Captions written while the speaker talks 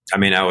I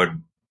mean, I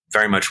would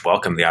very much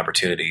welcome the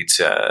opportunity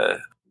to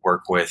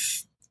work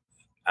with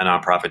a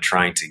nonprofit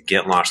trying to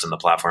get launched on the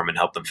platform and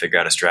help them figure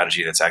out a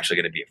strategy that's actually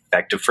going to be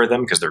effective for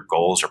them, because their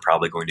goals are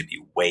probably going to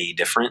be way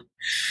different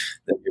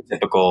than your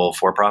typical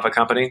for-profit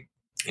company.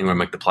 You want to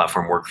make the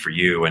platform work for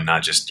you and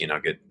not just,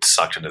 get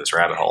sucked into this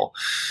rabbit hole.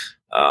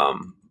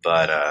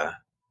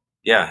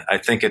 Yeah, I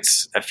think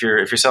it's if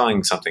you're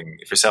selling something,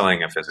 if you're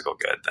selling a physical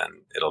good,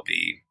 then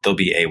there'll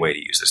be a way to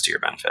use this to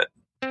your benefit.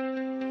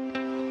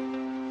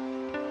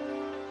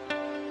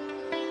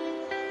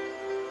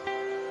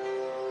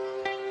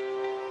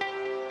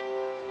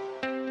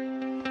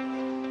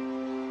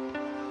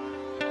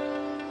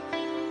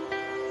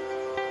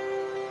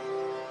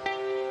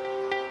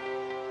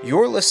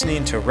 You're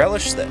listening to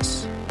Relish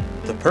This,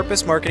 the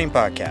Purpose Marketing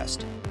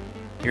Podcast.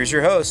 Here's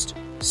your host,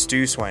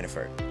 Stu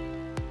Swineford.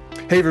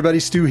 Hey everybody,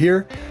 Stu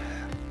here.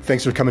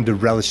 Thanks for coming to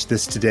Relish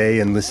This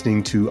today and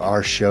listening to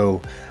our show.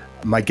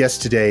 My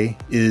guest today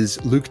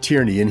is Luke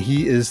Tierney, and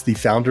he is the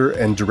founder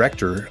and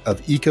director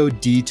of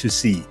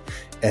EcoD2C.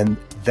 And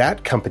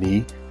that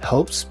company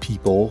helps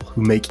people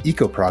who make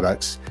eco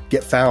products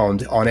get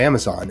found on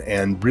Amazon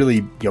and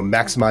really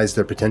maximize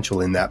their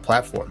potential in that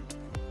platform.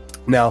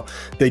 Now,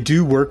 they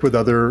do work with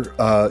other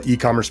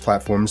e-commerce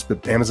platforms,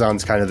 but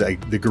Amazon's kind of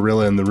the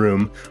gorilla in the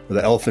room, or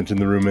the elephant in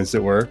the room, as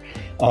it were.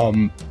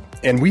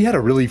 And we had a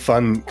really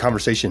fun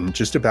conversation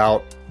just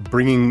about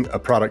bringing a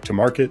product to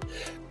market,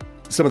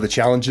 some of the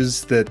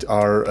challenges that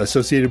are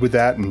associated with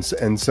that,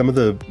 and some of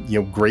the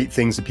great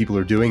things that people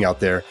are doing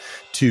out there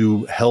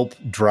to help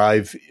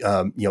drive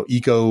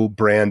eco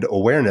brand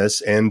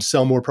awareness and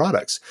sell more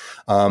products.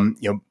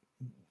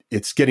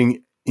 It's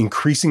getting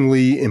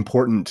increasingly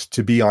important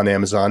to be on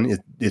Amazon.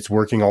 It's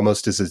working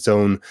almost as its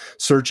own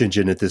search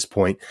engine at this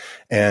point.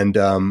 And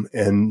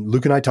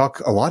Luke and I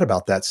talk a lot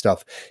about that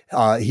stuff.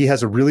 He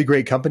has a really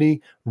great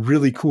company,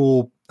 really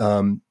cool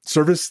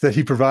service that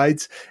he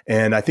provides.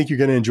 And I think you're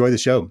going to enjoy the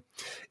show.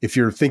 If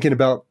you're thinking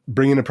about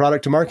bringing a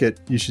product to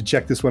market, you should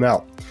check this one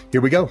out.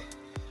 Here we go.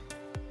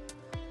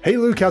 Hey,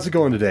 Luke, how's it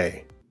going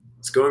today?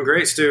 It's going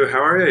great, Stu. How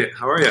are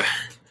you?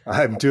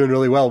 I'm doing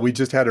really well. We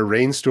just had a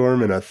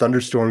rainstorm and a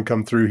thunderstorm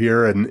come through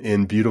here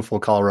in beautiful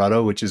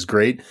Colorado, which is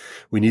great.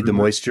 We need the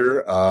moisture,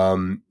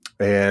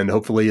 and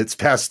hopefully it's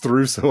passed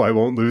through so I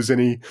won't lose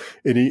any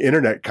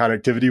internet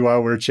connectivity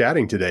while we're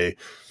chatting today.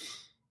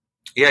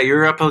 Yeah,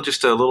 you're up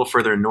just a little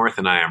further north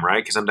than I am,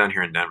 right? Because I'm down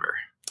here in Denver.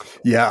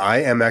 Yeah, I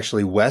am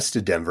actually west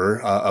of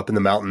Denver, up in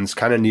the mountains,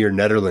 kind of near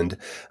Nederland.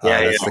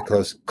 That's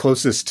the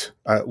closest.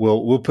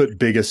 We'll put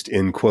biggest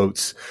in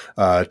quotes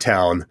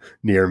town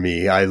near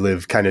me. I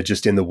live kind of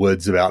just in the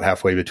woods, about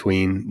halfway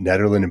between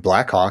Nederland and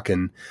Blackhawk,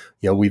 and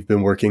we've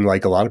been working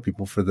like a lot of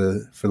people for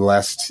the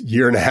last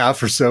year and a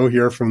half or so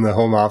here from the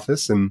home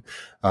office, and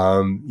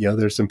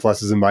there's some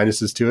pluses and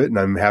minuses to it, and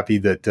I'm happy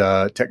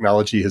that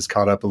technology has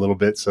caught up a little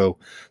bit, so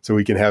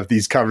we can have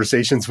these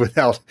conversations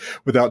without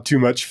too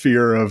much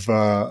fear of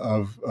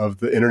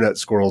the internet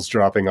squirrels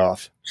dropping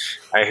off.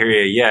 I hear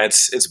you. Yeah,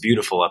 it's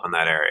beautiful up in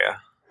that area.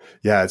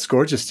 Yeah, it's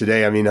gorgeous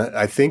today. I mean,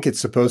 I think it's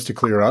supposed to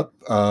clear up.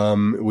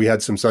 We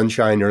had some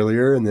sunshine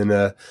earlier, and then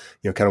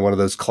kind of one of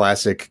those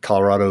classic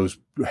Colorado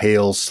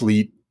hail,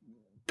 sleet,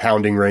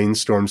 pounding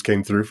rainstorms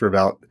came through for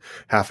about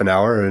half an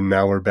hour, and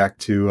now we're back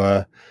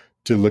to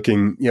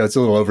looking. It's a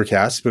little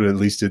overcast, but at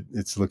least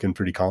it's looking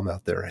pretty calm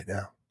out there right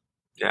now.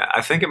 Yeah,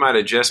 I think it might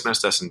have just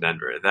missed us in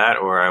Denver. That,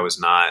 or I was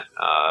not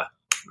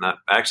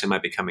actually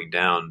might be coming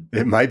down.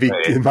 It might be.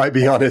 It might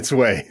be on its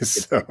way.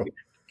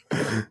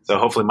 So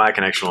hopefully my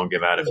connection won't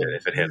give out if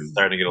it hits. It's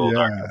starting to get a little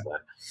dark.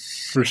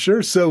 For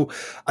sure. So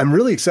I'm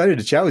really excited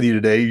to chat with you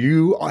today.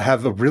 You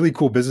have a really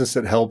cool business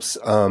that helps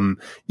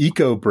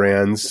eco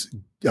brands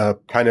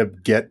kind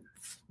of get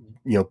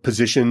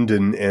positioned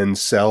and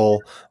sell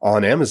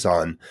on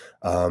Amazon.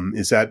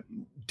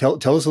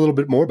 Tell us a little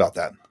bit more about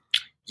that?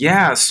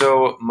 Yeah.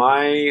 So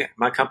my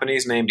company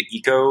is named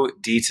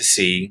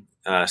EcoD2C,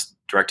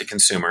 direct to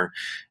consumer.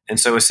 And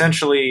so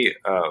essentially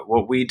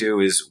what we do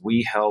is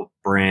we help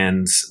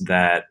brands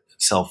that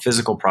sell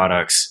physical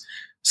products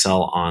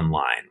sell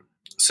online.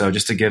 So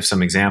just to give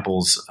some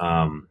examples,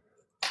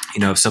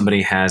 if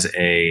somebody has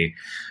an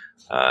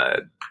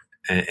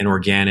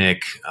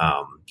organic,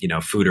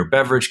 food or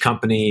beverage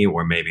company,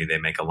 or maybe they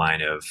make a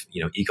line of,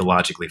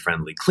 ecologically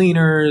friendly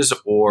cleaners,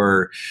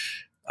 or,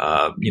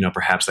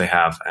 perhaps they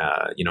have,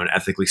 an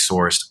ethically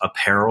sourced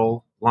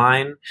apparel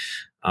line.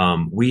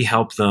 We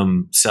help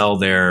them sell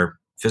their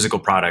physical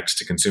products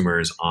to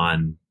consumers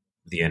on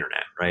the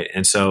internet, right?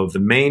 And so the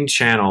main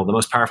channel, the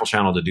most powerful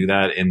channel to do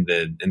that in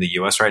the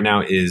US right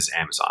now is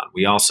Amazon.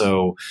 We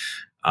also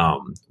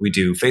we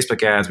do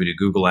Facebook ads, we do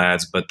Google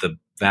ads, but the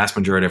vast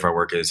majority of our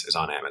work is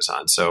on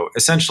Amazon. So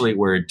essentially,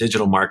 we're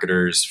digital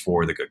marketers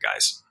for the good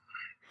guys.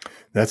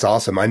 That's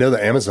awesome. I know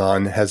that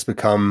Amazon has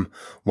become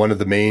one of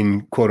the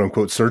main quote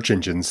unquote search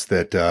engines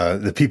that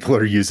the people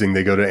are using.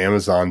 They go to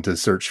Amazon to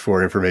search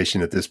for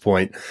information at this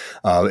point,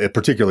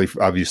 particularly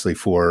obviously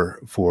for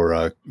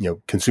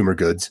consumer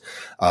goods.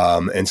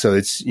 And so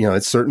it's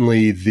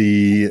certainly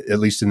at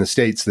least in the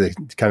States, the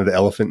kind of the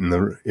elephant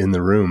in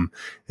the room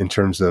in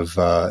terms of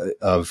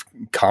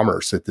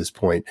commerce at this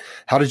point.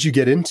 How did you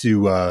get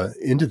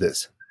into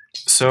this?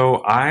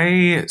 So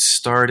I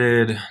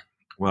started.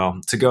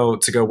 Well, to go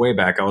way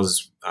back,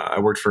 I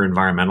worked for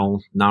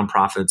environmental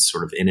nonprofits,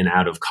 sort of in and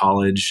out of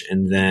college,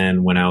 and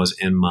then when I was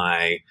in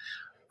my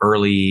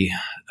early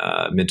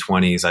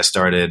mid-20s, I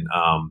started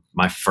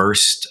my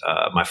first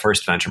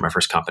venture, my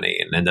first company,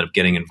 and ended up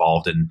getting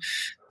involved in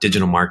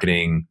digital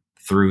marketing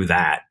through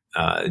that,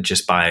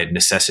 just by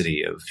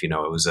necessity of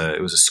it was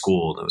a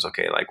school, and it was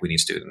okay, like we need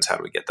students, how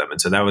do we get them?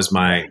 And so that was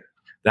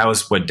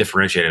what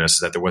differentiated us, is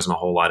that there wasn't a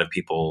whole lot of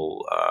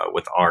people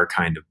with our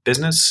kind of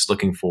business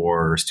looking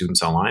for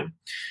students online.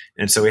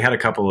 And so we had a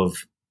couple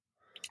of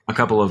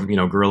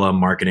guerrilla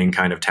marketing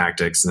kind of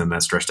tactics, and then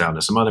that stretched out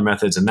into some other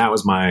methods. And that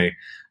was my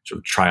sort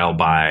of trial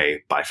by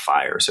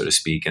fire, so to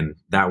speak. And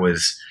that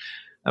was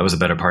a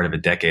better part of a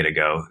decade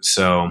ago.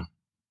 So,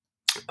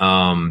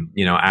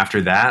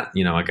 after that,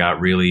 I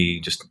got really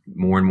just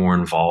more and more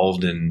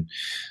involved in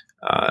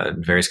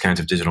various kinds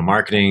of digital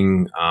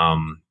marketing.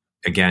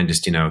 Again,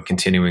 just,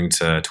 continuing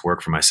to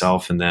work for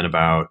myself. And then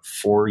about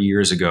 4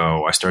 years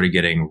ago, I started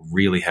getting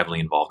really heavily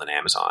involved in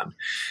Amazon.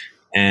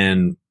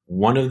 And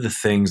one of the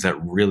things that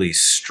really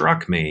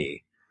struck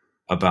me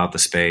about the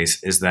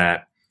space is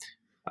that,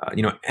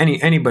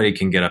 anybody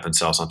can get up and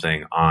sell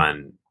something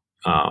on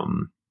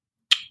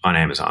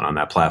Amazon, on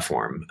that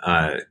platform.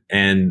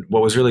 And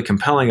what was really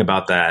compelling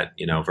about that,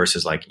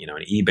 versus like, an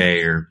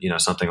eBay or,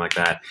 something like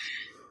that,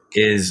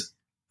 is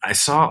I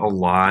saw a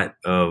lot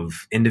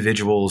of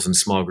individuals and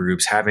small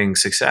groups having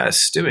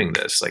success doing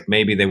this. Like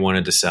maybe they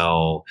wanted to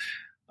sell,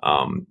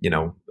 some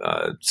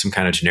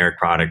kind of generic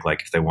product.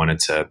 Like if they wanted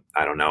to,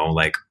 I don't know,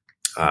 like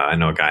I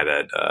know a guy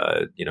that,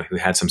 who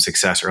had some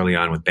success early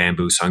on with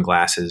bamboo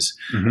sunglasses.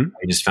 Mm-hmm.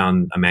 He just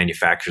found a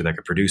manufacturer that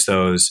could produce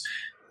those.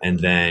 And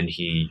then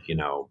he,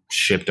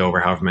 shipped over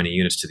however many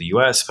units to the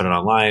US, put it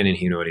online, and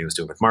he knew what he was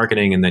doing with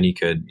marketing. And then he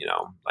could,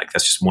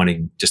 that's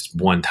just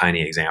one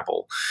tiny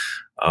example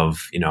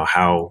of,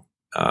 how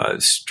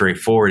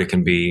straightforward it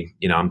can be.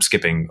 I'm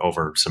skipping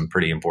over some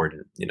pretty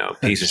important,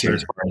 pieces here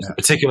as far as the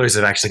particulars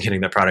of actually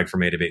getting that product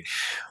from A to B.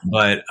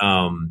 But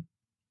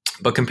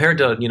compared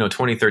to,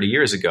 20, 30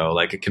 years ago,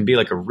 like it can be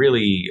like a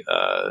really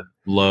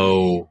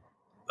low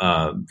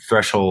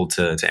threshold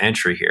to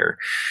entry here.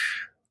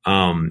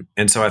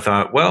 And so I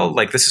thought, well,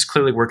 like this is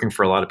clearly working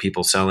for a lot of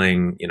people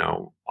selling,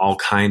 all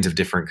kinds of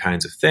different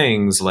kinds of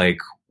things. Like,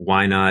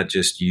 why not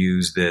just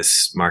use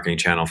this marketing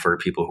channel for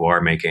people who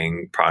are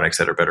making products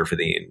that are better for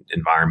the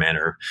environment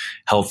or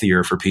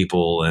healthier for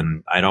people?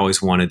 And I'd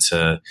always wanted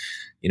to,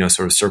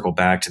 sort of circle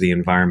back to the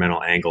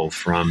environmental angle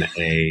from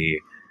a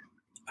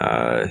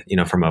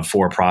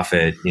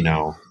for-profit,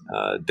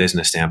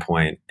 business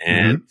standpoint.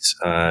 And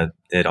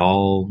it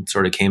all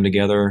sort of came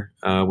together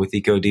with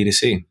Eco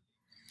D2C.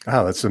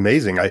 Oh, that's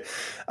amazing.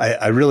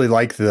 I really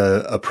like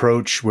the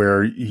approach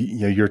where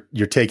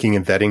you're taking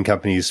and vetting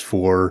companies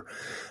for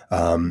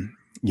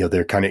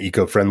their kind of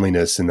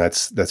eco-friendliness, and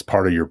that's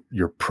part of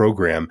your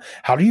program.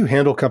 How do you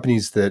handle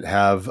companies that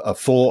have a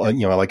full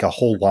like a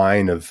whole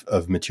line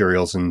of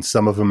materials, and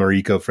some of them are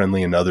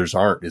eco-friendly and others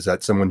aren't? Is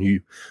that someone who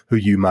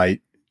you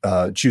might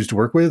choose to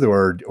work with,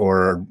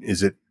 or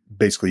is it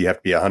basically you have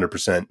to be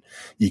 100%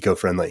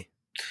 eco-friendly?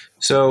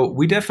 So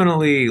we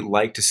definitely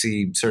like to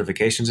see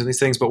certifications in these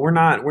things, but we're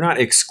not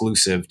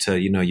exclusive to,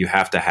 you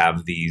have to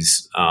have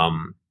these,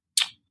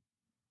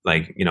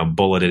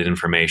 bulleted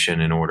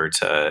information in order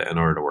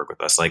to work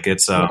with us. Like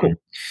it's,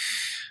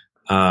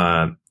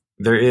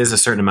 there is a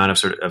certain amount of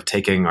sort of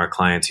taking our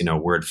clients,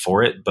 word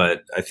for it.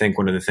 But I think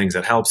one of the things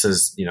that helps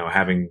is,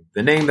 having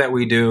the name that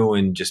we do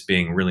and just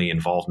being really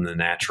involved in the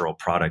natural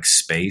product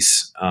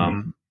space,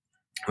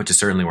 which is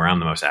certainly where I'm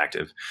the most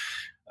active.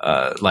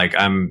 Like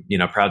I'm,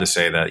 proud to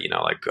say that,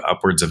 like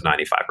upwards of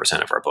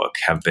 95% of our book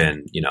have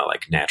been,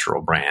 like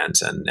natural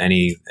brands, and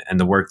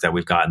the work that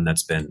we've gotten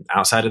that's been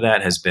outside of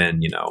that has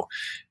been,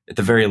 at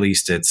the very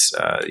least, it's,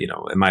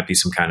 it might be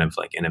some kind of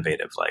like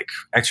innovative, like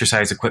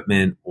exercise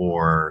equipment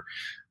or,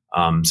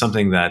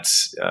 something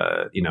that's,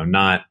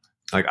 not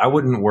like, I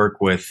wouldn't work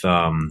with,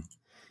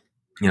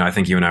 I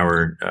think you and I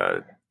were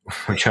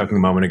joking a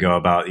moment ago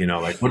about,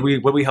 like, would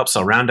we help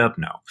sell Roundup?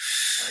 No.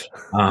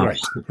 Right.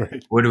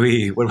 Would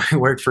we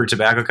work for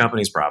tobacco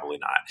companies? Probably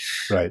not.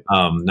 Right.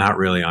 Not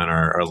really on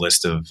our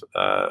list of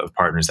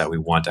partners that we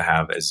want to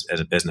have as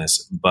a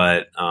business.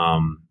 But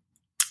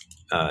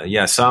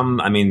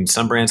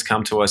some brands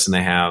come to us and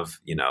they have,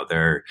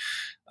 they're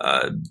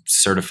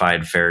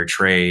certified fair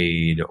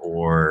trade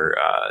or,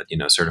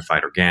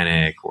 certified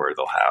organic, or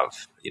they'll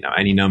have,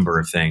 any number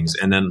of things.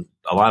 And then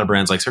a lot of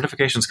brands, like,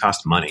 certifications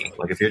cost money.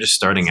 Like if you're just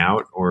starting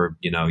out or,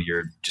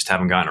 you're just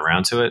haven't gotten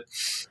around to it,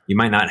 you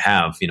might not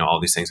have, all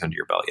these things under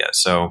your belt yet.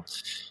 So,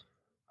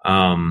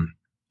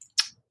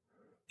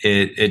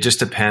 It just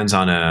depends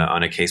on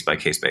a case by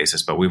case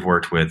basis, but we've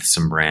worked with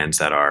some brands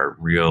that are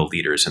real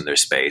leaders in their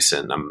space,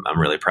 and I'm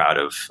really proud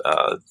of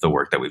the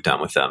work that we've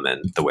done with them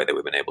and the way that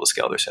we've been able to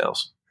scale their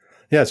sales.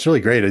 Yeah, it's really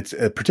great. It's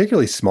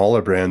particularly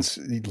smaller brands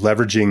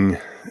leveraging,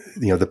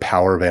 the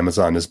power of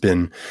Amazon has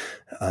been,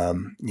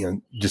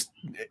 just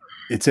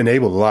it's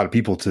enabled a lot of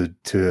people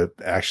to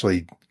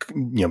actually,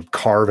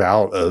 carve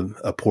out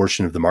a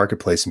portion of the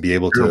marketplace and be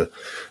able to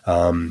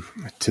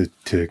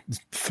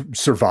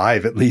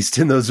survive, at least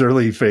in those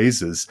early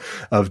phases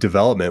of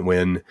development.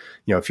 When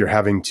if you're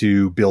having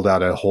to build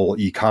out a whole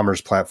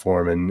e-commerce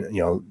platform and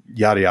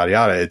yada yada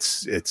yada,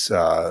 it's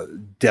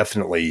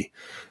definitely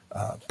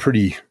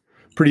pretty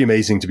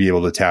amazing to be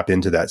able to tap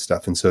into that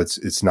stuff. And so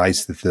it's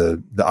nice that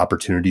the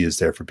opportunity is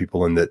there for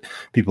people, and that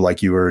people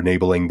like you are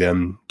enabling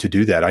them to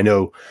do that. I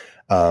know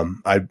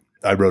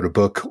I wrote a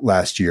book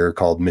last year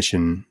called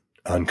Mission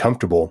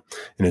Uncomfortable,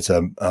 and it's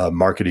a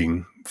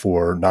marketing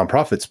for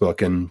nonprofits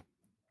book. And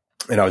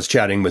I was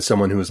chatting with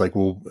someone who was like,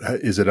 well,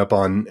 is it up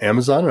on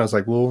Amazon? And I was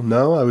like, well,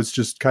 no, I was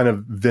just kind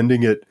of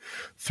vending it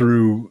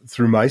through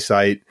my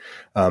site.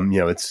 I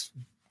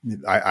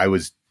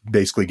was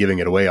basically giving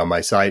it away on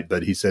my site,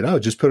 but he said, oh,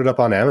 just put it up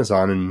on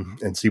Amazon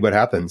and see what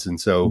happens. And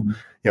so,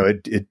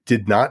 it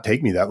did not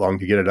take me that long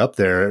to get it up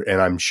there.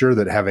 And I'm sure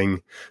that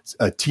having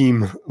a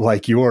team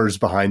like yours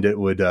behind it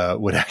would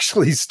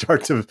actually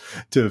start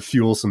to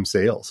fuel some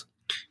sales.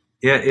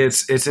 Yeah,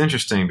 it's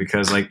interesting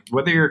because, like,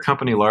 whether you're a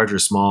company large or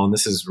small, and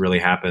this has really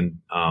happened,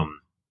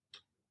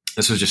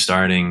 this was just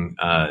starting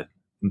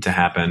to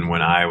happen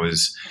when I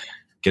was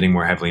getting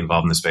more heavily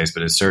involved in the space,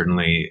 but it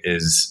certainly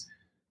is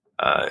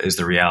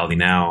the reality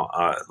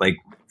now. Like,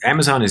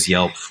 Amazon is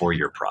Yelp for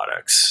your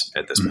products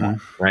at this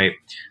point, right?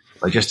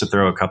 Like, just to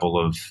throw a couple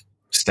of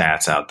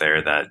stats out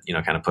there that,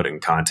 kind of put it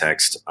in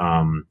context,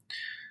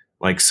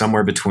 like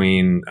somewhere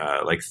between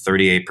like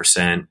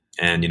 38%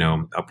 and,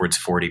 upwards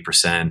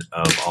 40%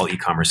 of all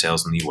e-commerce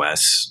sales in the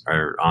US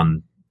are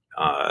on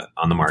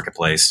the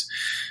marketplace.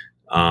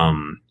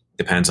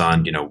 Depends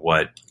on,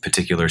 what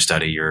particular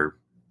study you're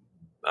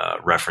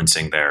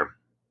referencing there.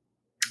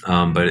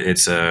 But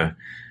it's a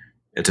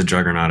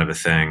juggernaut of a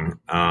thing.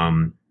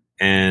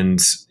 And,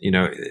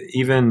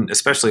 even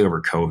especially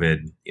over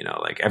COVID,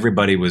 like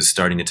everybody was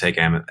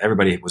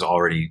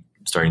already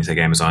starting to take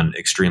Amazon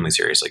extremely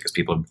seriously because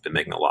people have been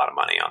making a lot of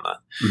money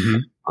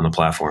on the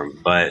platform.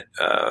 But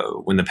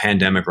when the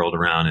pandemic rolled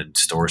around and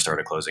stores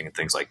started closing and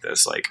things like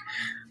this, like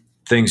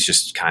things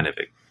just kind of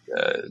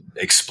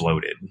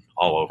exploded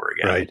all over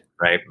again.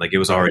 Right. Like it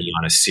was already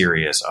on a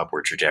serious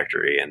upward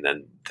trajectory, and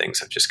then things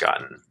have just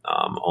gotten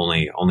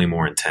only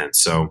more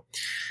intense. So,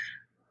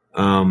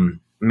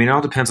 it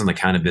all depends on the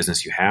kind of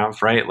business you have,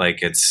 right?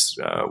 Like it's,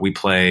 we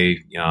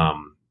play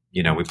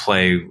in,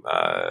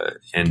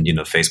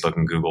 Facebook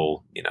and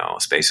Google,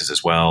 spaces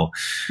as well.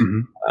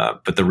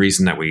 But the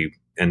reason that we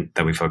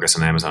focus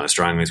on Amazon as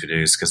strongly as we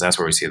do is because that's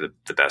where we see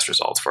the best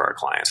results for our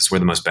clients. It's where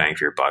the most bang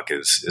for your buck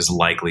is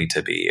likely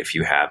to be if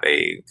you have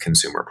a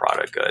consumer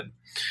product good.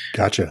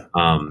 Gotcha.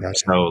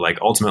 So like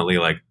ultimately,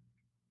 like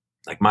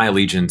my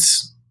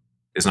allegiance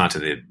is not to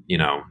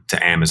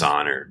to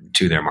Amazon or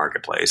to their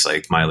marketplace.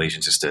 Like my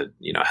allegiance is to,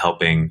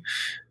 helping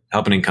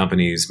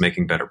companies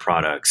making better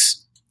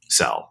products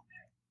sell.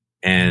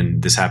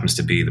 And this happens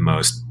to be the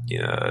most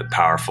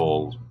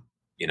powerful,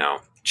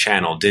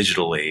 channel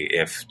digitally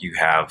if you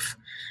have,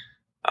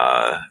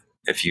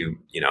 if you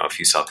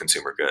sell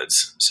consumer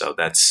goods. So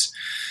that's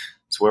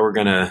where we're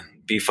going to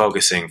be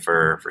focusing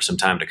for some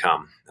time to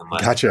come.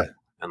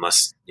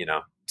 Unless,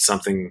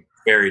 something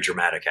very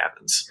dramatic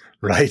happens.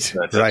 Right.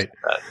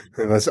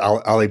 Unless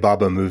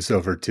Alibaba moves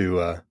over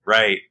to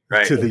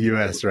to the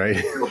US, right?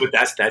 But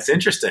that's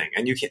interesting.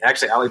 And you can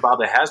actually,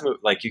 Alibaba has moved.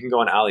 Like you can go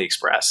on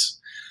AliExpress.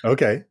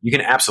 Okay. You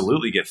can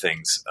absolutely get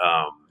things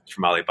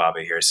from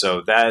Alibaba here.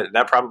 So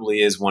that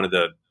probably is one of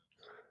the,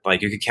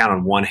 like you could count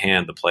on one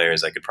hand the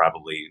players that could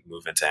probably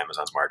move into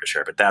Amazon's market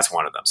share, but that's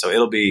one of them. So it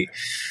will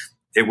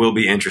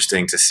be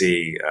interesting to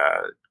see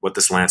what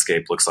this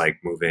landscape looks like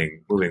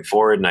moving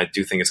forward. And I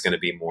do think it's going to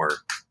be more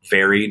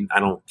varied.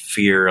 I don't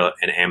fear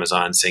an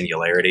Amazon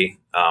singularity.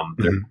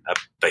 They're a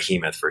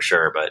behemoth for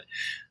sure. But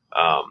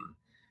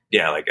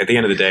like at the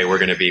end of the day, we're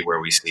going to be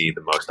where we see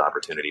the most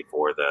opportunity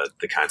for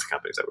the kinds of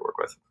companies that we work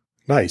with.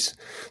 Nice.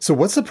 So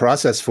what's the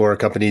process for a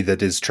company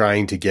that is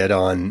trying to get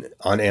on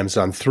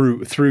Amazon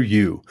through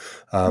you?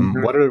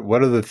 What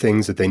are the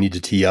things that they need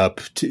to tee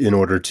up in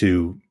order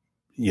to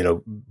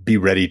be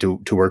ready to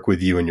work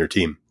with you and your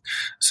team?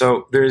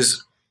 So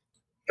there's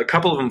a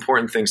couple of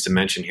important things to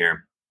mention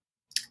here.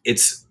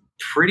 It's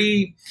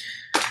pretty,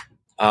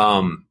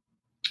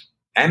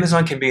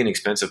 Amazon can be an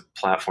expensive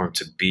platform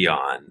to be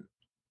on,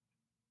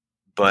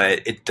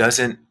 but it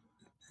doesn't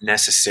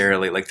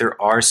necessarily, like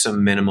there are some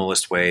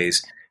minimalist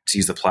ways to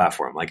use the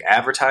platform, like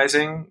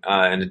advertising,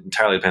 and it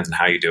entirely depends on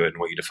how you do it and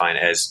what you define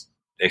as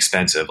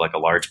expensive. Like a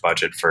large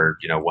budget for,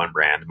 one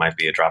brand might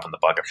be a drop in the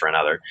bucket for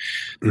another.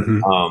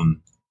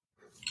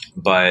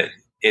 But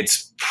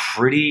it's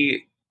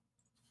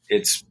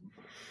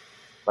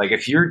like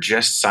if you're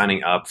just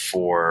signing up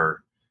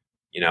for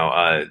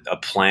a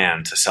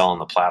plan to sell on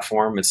the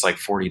platform, it's like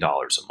 $40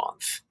 a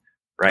month,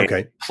 right?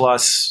 Okay.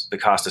 Plus the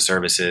cost of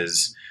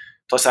services,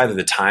 plus either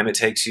the time it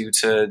takes you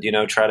to,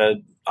 try to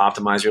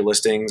optimize your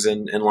listings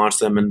and launch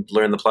them and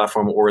learn the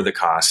platform, or the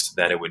cost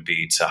that it would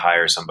be to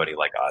hire somebody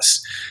like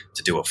us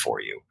to do it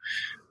for you.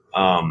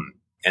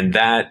 And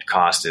that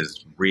cost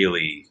is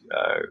really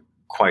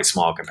quite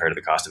small compared to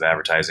the cost of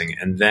advertising.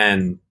 And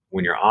then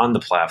when you're on the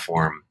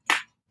platform,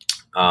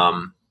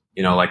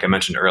 like I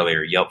mentioned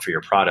earlier, Yelp for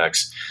your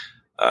products,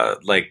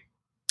 like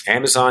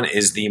Amazon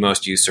is the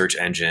most used search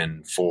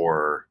engine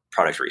for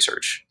product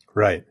research.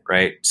 Right.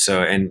 Right.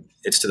 So, and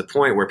it's to the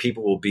point where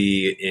people will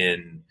be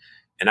in,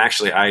 and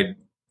actually I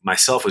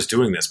myself was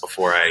doing this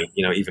before I,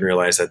 even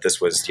realized that this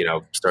was,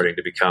 starting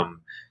to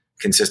become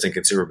consistent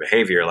consumer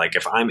behavior. Like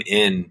if I'm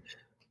in,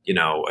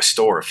 a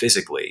store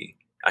physically,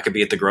 I could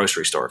be at the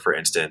grocery store, for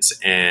instance,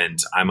 and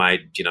I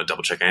might,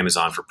 double check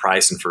Amazon for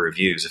price and for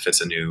reviews if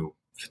it's a new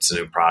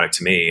product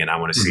to me and I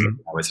want to see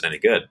how it's any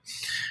good.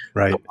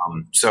 Right.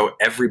 So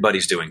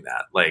everybody's doing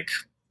that. Like,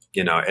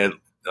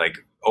 like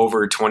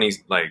over 20,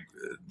 like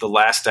the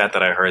last stat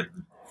that I heard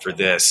for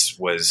this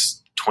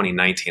was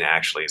 2019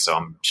 actually. So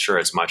I'm sure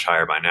it's much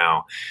higher by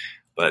now,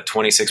 but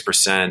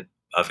 26%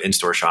 of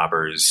in-store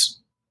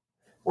shoppers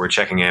were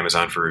checking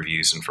Amazon for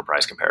reviews and for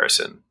price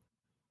comparison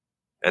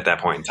at that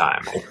point in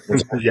time.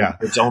 Yeah.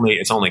 It's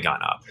only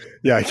gone up.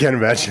 Yeah. I can't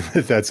imagine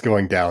that that's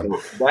going down.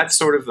 So that's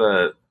sort of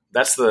the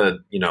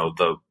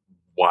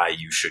why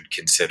you should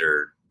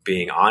consider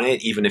being on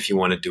it, even if you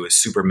want to do it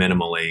super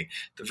minimally.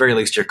 At the very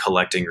least, you're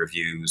collecting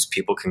reviews.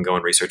 People can go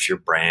and research your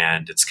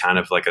brand. It's kind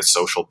of like a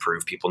social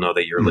proof. People know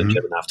that you're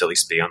legit enough to at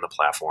least be on the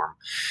platform.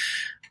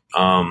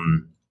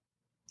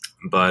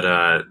 But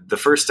the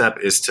first step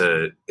is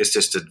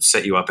just to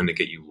set you up and to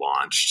get you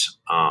launched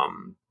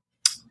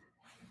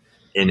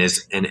in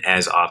as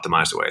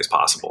optimized a way as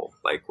possible.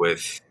 Like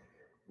with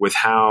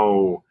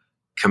how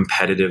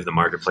competitive the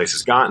marketplace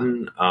has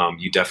gotten,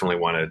 you definitely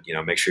want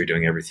to make sure you're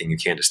doing everything you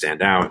can to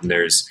stand out. And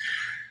there's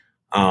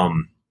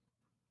I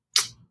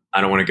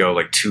don't want to go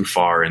like too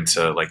far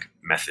into like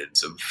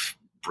methods of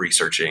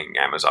researching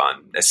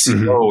Amazon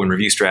SEO and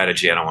review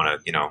strategy. I don't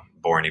want to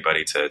bore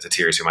anybody to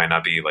tears who might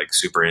not be like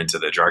super into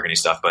the jargony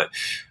stuff, but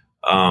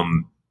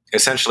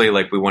essentially,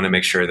 like we want to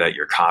make sure that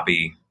your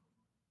copy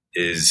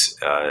is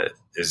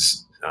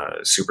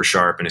super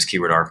sharp and is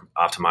keyword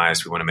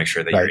optimized. We want to make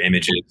sure that your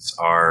images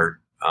are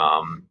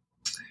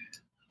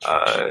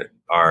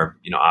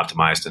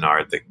optimized and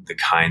are the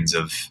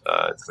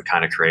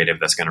kind of creative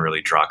that's going to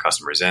really draw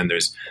customers in.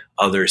 There's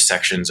other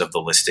sections of the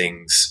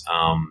listings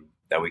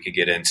that we could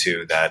get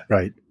into that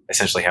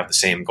essentially have the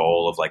same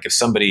goal of like if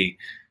somebody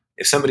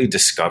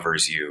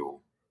discovers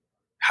you,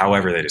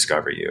 however they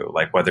discover you,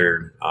 like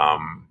whether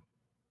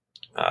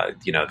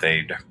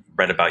they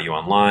read about you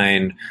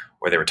online,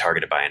 or they were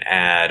targeted by an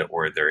ad,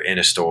 or they're in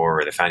a store,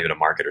 or they found you at a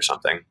market or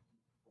something.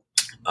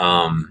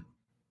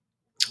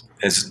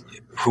 As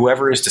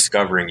whoever is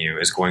discovering you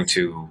is going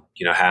to,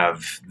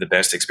 have the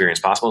best experience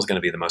possible, is going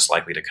to be the most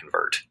likely to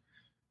convert,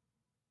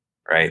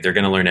 right? They're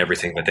going to learn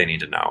everything that they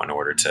need to know in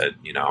order to,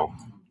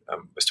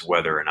 as to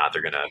whether or not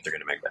they're going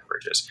to make that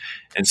purchase.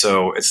 And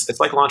so it's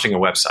like launching a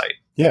website.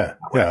 Yeah.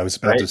 Yeah. I was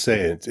about to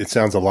say it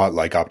sounds a lot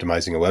like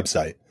optimizing a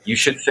website. You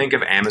should think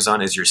of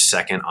Amazon as your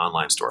second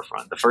online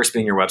storefront. The first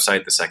being your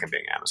website, the second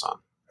being Amazon.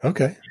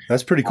 Okay.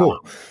 That's pretty cool.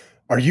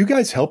 Are you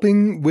guys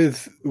helping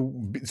with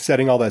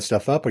setting all that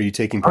stuff up? Are you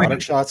taking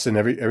product shots and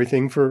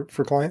everything for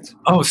clients?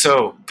 Oh,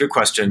 so good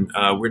question.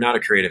 We're not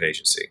a creative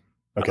agency.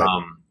 Okay.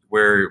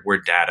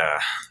 We're data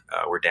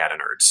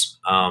nerds.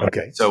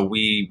 Okay. So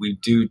we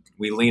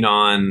lean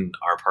on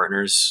our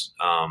partners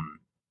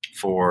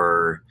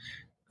for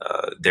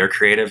their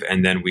creative,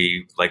 and then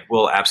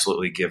we'll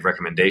absolutely give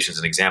recommendations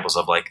and examples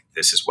of like,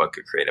 this is what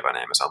good creative on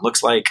Amazon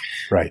looks like.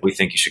 Right. We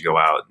think you should go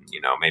out and,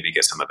 maybe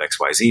get some of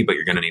XYZ, but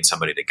you're going to need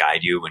somebody to guide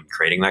you in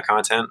creating that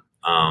content.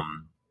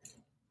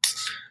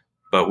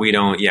 But we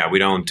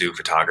don't do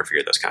photography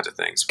or those kinds of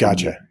things.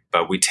 Gotcha.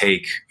 But we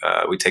take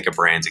a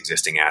brand's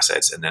existing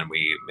assets and then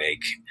we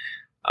make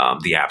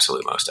the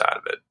absolute most out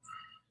of it.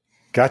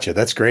 Gotcha.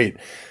 That's great.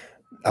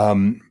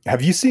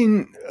 Have you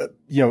seen,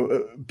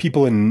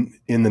 people in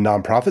the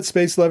nonprofit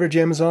space leverage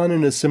Amazon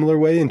in a similar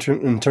way in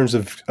terms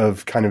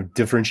of kind of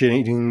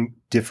differentiating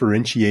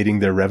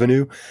their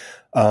revenue,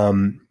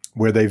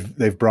 where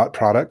they've brought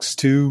products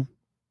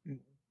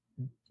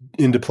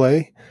into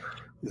play?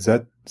 Is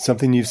that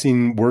something you've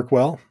seen work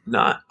well?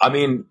 No, I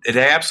mean,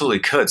 they absolutely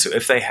could. So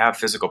if they have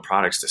physical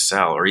products to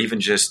sell, or even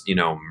just,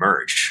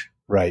 merch,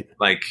 right?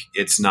 Like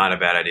it's not a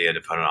bad idea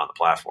to put it on the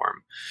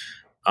platform.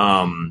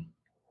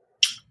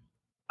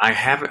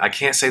 I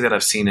can't say that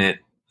I've seen it.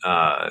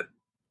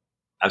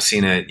 I've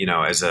seen it,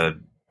 as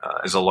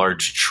a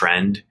large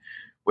trend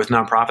with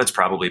nonprofits,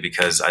 probably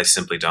because I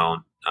simply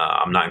don't.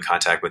 I'm not in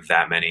contact with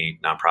that many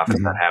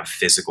nonprofits that have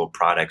physical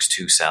products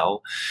to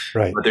sell.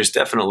 Right. But there's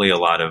definitely a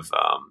lot of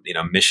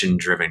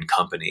mission-driven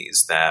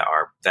companies that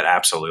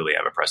absolutely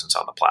have a presence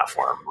on the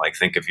platform. Like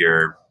think of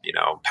your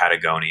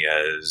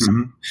Patagonias,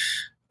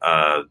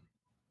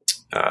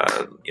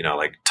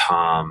 like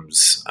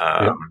Tom's,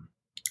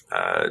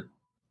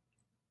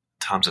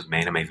 Tom's of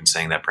Maine. I'm even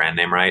saying that brand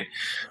name right.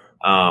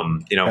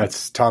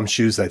 That's Tom's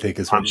Shoes, I think,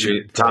 is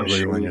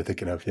probably one you're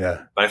thinking of.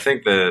 Yeah. But I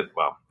think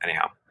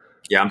anyhow.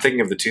 Yeah, I'm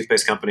thinking of the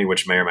toothpaste company,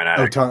 which may or may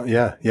not.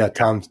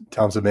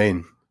 Tom's of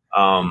Maine.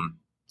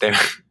 They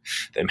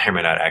may or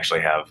may not actually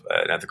have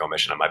an ethical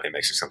mission. I might be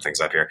mixing some things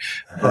up here,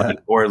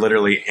 or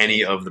literally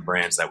any of the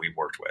brands that we've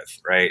worked with,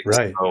 right?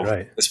 Right.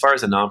 As far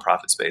as the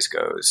nonprofit space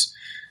goes,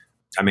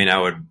 I mean, I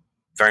would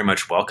very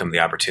much welcome the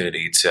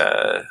opportunity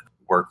to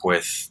work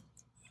with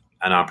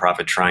a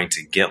nonprofit trying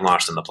to get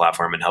launched on the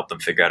platform and help them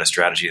figure out a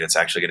strategy that's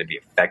actually going to be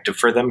effective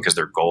for them, because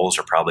their goals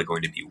are probably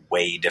going to be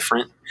way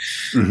different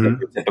than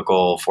the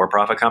typical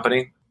for-profit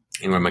company.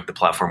 You want to make the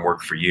platform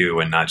work for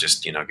you and not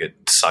just, get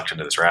sucked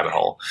into this rabbit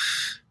hole.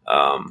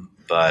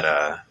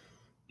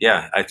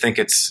 I think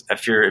it's,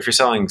 if you're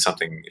selling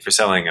something, if you're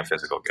selling a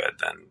physical good,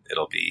 then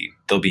there'll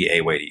be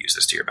a way to use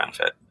this to your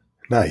benefit.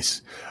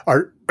 Nice.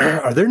 Are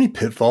there any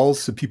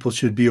pitfalls that people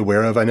should be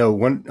aware of? I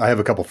know I have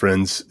a couple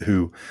friends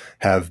who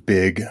have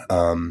big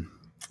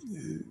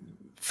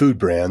food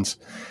brands,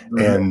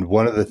 and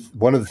one of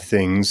the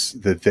things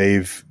that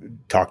they've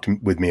talked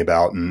with me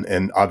about,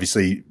 and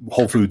obviously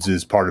Whole Foods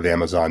is part of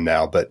Amazon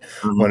now, but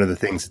one of the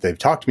things that they've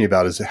talked to me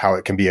about is how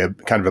it can be a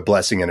kind of a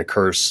blessing and a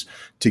curse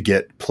to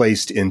get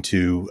placed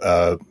into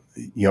a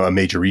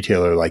major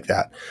retailer like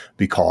that,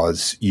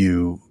 because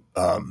you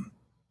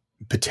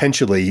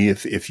potentially,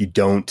 if you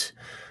don't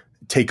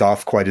take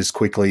off quite as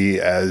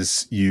quickly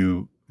as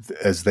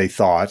they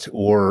thought,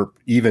 or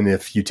even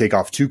if you take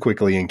off too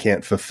quickly and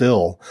can't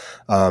fulfill,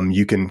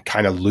 you can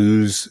kind of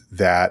lose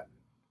that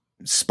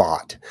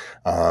spot.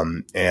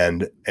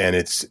 And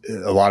it's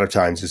a lot of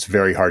times it's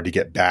very hard to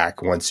get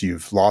back once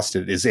you've lost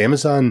it. Is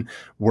Amazon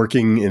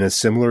working in a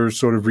similar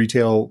sort of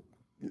retail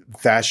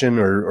fashion,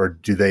 or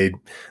do they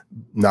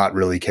not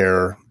really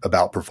care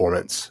about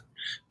performance?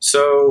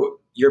 So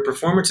your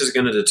performance is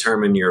going to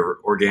determine your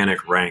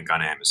organic rank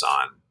on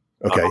Amazon.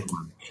 Okay.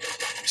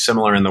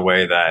 Similar in the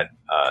way that,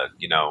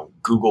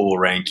 Google will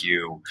rank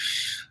you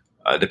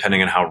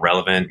depending on how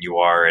relevant you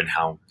are and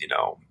how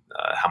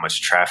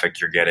much traffic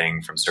you're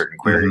getting from certain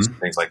queries and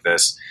things like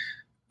this.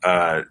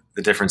 The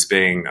difference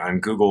being on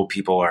Google,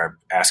 people are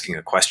asking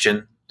a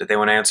question that they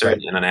want to answer,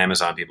 and on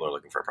Amazon, people are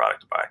looking for a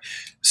product to buy.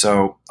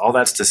 So all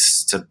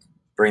that's to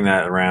bring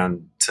that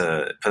around,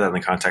 to put that in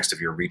the context of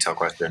your retail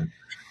question.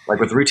 Like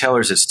with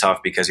retailers, it's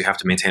tough because you have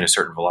to maintain a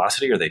certain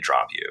velocity or they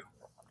drop you.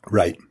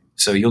 Right.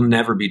 So you'll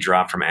never be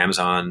dropped from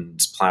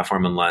Amazon's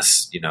platform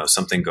unless,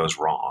 something goes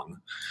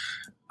wrong.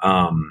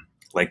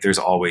 Like there's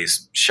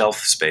always shelf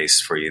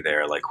space for you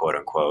there, like quote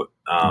unquote.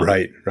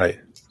 Right.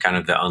 Kind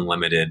of the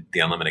unlimited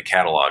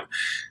catalog.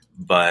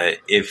 But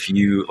if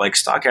you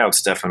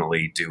stockouts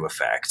definitely do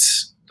affect,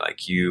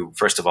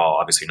 first of all,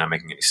 obviously you're not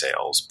making any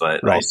sales,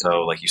 but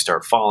also you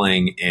start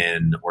falling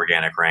in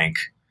organic rank.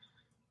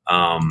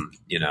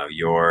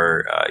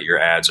 Your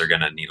ads are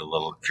going to need a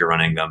little, if you're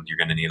running them, you're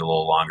going to need a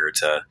little longer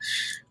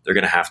you're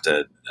going to have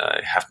to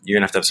have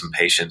some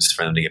patience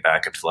for them to get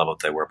back up to the level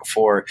that they were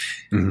before.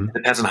 It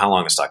depends on how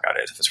long the stockout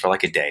is. If it's for a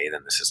day,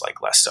 then this is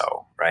less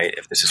so, right?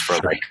 If this is for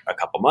a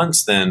couple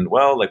months, then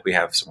we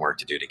have some work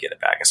to do to get it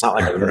back. It's not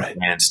like a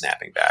man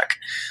snapping back.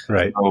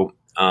 Right. So,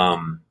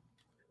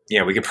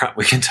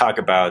 we can talk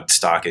about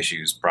stock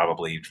issues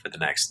probably for the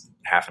next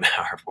half an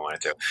hour if we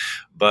wanted to,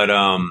 but,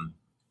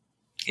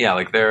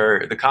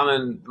 they're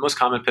the most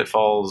common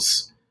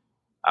pitfalls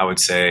I would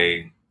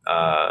say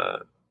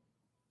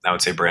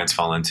brands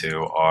fall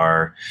into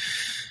are,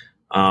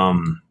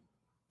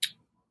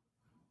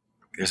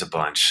 there's a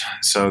bunch.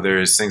 So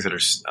there's things that are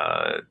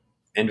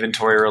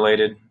inventory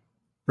related,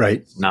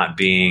 right? Not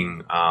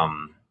being,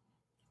 not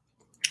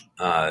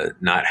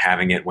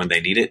having it when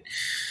they need it,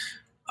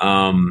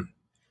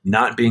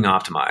 not being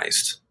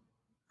optimized.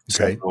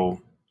 Okay. So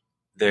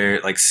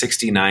they're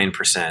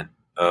 69%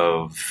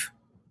 of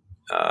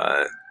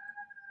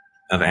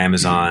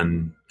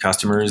Amazon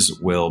customers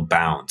will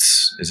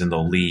bounce, as in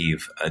they'll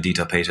leave a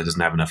detail page that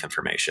doesn't have enough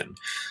information.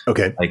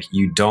 Okay.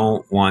 You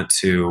don't want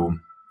to,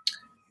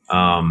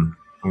 I'm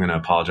going to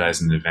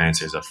apologize in advance.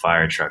 There's a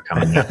fire truck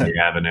coming down the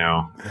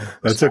avenue.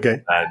 That's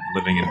okay.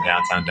 Living in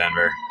downtown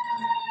Denver.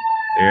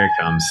 Here it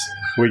comes.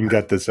 We can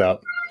cut this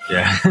out.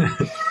 Yeah. All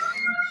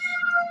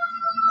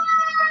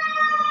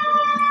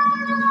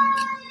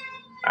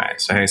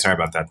right. So, hey, sorry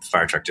about that. The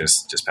fire truck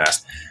just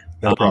passed.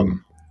 No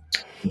problem.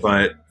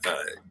 But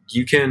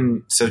you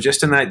can, so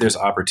just in that, there's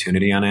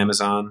opportunity on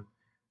Amazon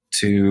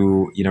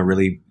to,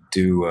 really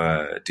do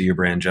your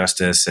brand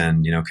justice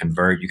and,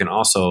 convert. You can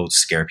also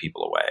scare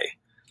people away.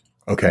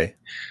 Okay.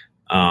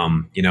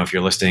 If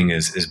your listing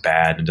is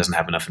bad and doesn't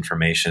have enough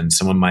information,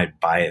 someone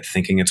might buy it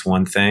thinking it's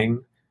one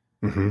thing,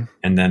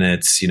 and then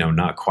it's,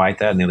 not quite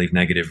that, and they leave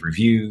negative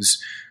reviews.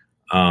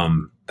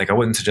 I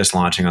wouldn't suggest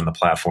launching on the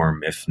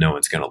platform if no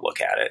one's going to look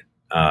at it.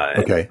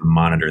 Okay.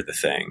 Monitor the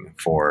thing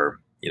for,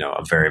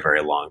 a very,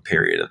 very long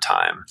period of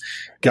time.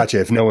 Gotcha.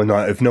 If no one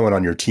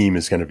on your team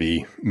is going to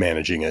be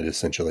managing it,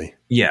 essentially.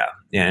 Yeah.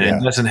 And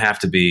it doesn't have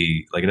to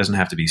be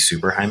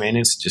super high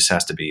maintenance. It just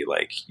has to be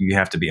like, you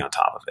have to be on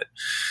top of it.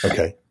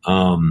 Okay.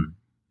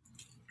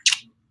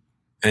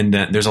 And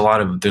then there's a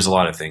lot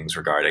of things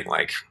regarding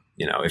like,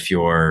 if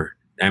your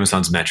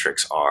Amazon's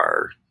metrics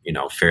are,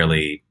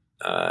 fairly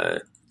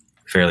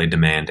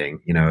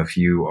demanding, if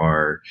you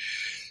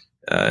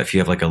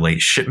have like a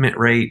late shipment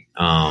rate,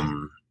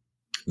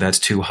 that's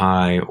too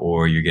high,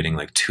 or you're getting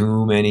like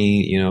too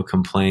many,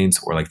 complaints,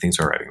 or like things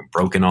are having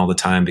broken all the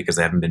time because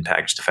they haven't been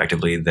packaged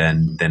effectively,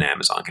 then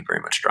Amazon can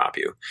very much drop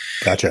you.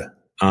 Gotcha.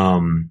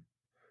 And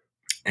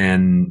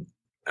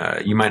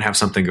you might have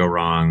something go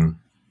wrong.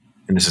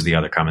 And this is the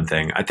other common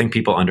thing. I think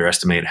people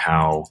underestimate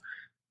how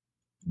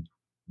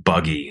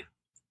buggy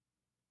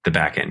the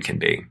back end can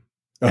be.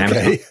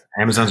 Okay.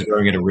 Amazon's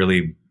growing at a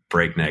really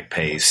breakneck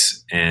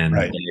pace, and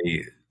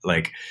the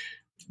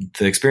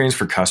experience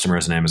for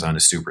customers on Amazon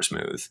is super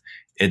smooth.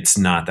 It's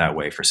not that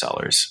way for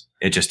sellers.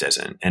 It just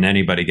isn't. And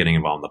anybody getting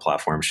involved in the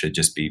platform should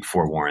just be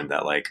forewarned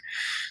that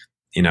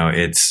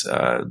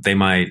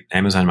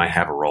Amazon might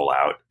have a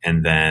rollout,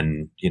 and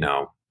then,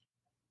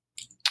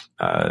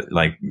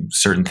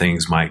 certain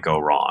things might go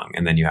wrong,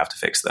 and then you have to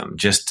fix them.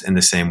 Just in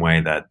the same way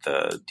that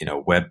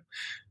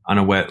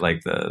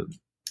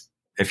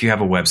if you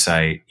have a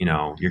website,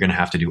 you're going to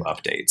have to do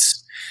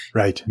updates.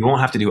 Right. You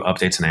won't have to do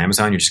updates on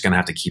Amazon. You're just going to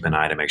have to keep an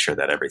eye to make sure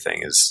that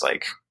everything is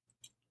like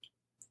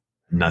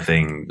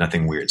nothing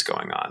weird's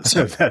going on.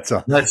 So that's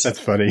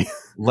funny.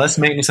 Less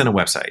maintenance than a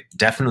website.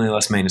 Definitely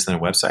less maintenance than a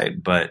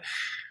website, but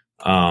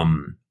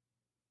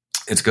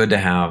it's good to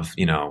have,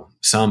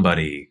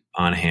 somebody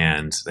on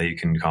hand that you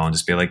can call and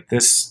just be like,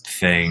 this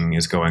thing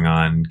is going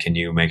on. Can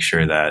you make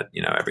sure that,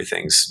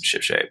 everything's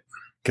shipshape?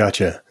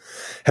 Gotcha.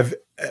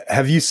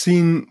 Have you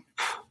seen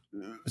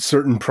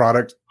certain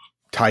product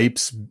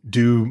types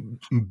do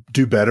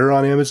better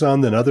on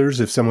Amazon than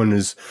others? If someone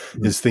is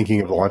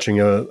thinking of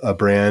launching a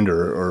brand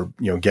or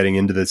getting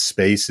into this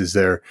space,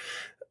 are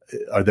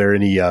there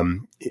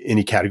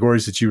any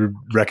categories that you would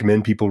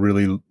recommend people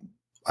really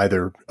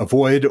either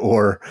avoid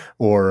or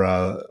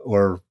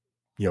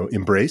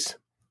embrace?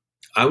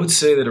 I would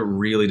say that it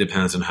really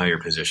depends on how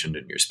you're positioned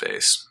in your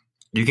space.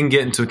 You can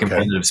get into a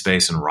competitive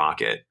space and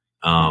rock it.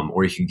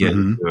 Or you can get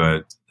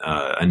into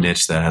a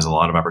niche that has a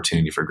lot of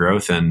opportunity for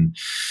growth. And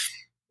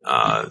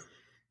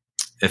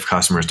if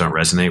customers don't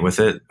resonate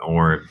with it,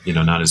 or,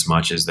 not as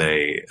much as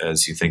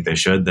you think they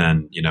should,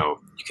 then, you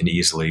can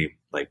easily,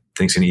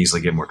 things can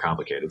easily get more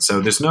complicated.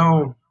 So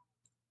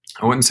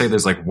I wouldn't say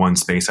there's like one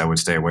space I would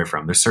stay away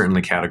from. There's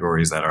certainly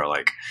categories that are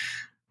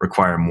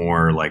require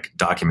more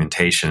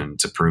documentation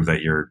to prove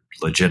that you're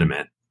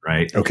legitimate.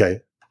 Right.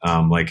 Okay.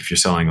 If you're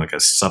selling a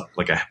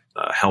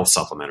health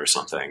supplement or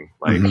something,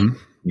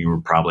 you were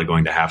probably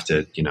going to have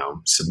to,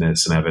 submit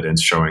some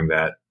evidence showing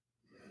that,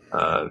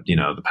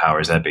 the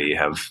powers that be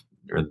or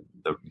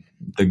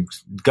the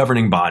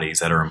governing bodies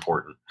that are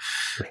important,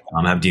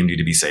 have deemed you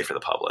to be safe for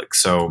the public.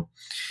 So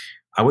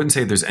I wouldn't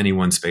say there's any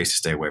one space to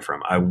stay away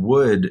from. I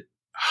would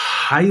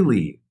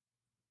highly,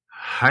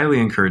 highly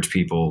encourage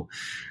people.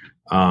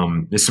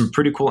 There's some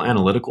pretty cool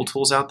analytical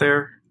tools out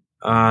there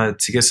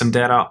to get some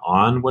data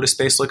on what a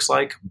space looks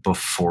like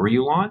before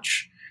you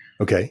launch.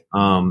 Okay.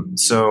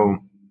 So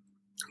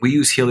we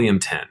use Helium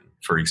 10,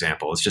 for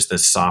example. It's just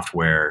this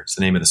software. It's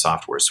the name of the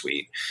software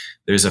suite.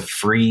 There's a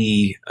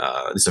free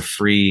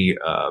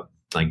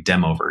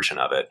demo version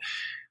of it.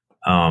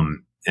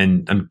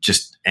 And I'm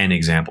just an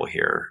example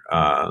here.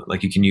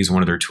 You can use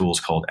one of their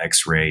tools called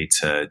X-Ray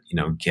to,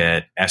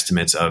 get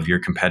estimates of your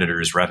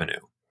competitors' revenue.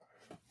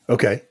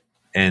 Okay.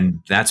 And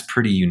that's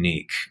pretty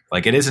unique.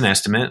 It is an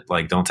estimate.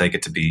 Don't take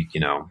it to be,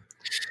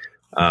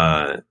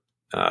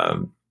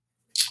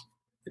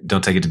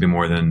 don't take it to be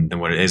more than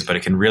what it is, but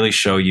it can really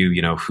show you,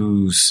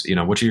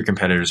 which of your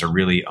competitors are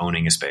really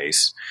owning a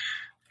space.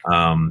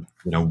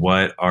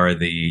 What are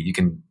you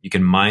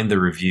can mine the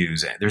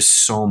reviews. There's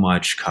so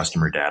much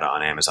customer data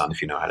on Amazon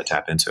if you know how to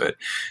tap into it.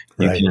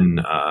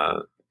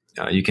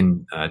 You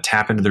can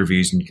tap into the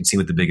reviews, and you can see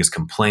what the biggest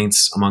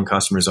complaints among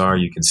customers are.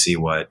 You can see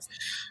what,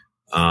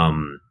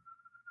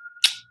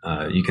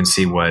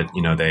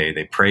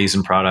 they praise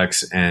in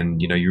products,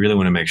 and, you really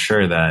want to make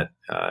sure that,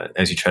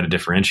 as you try to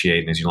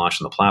differentiate and as you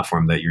launch on the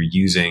platform, that you're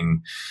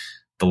using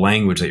the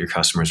language that your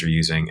customers are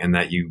using, and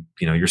that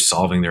you're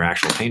solving their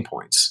actual pain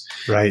points.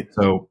 Right.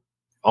 So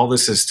all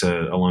this is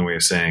a long way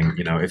of saying,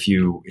 if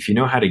you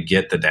know how to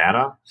get the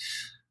data,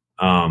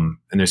 and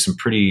there's some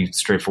pretty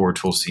straightforward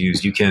tools to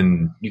use, you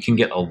can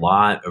get a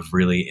lot of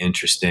really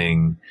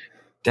interesting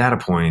data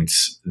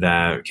points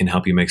that can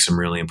help you make some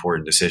really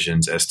important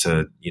decisions as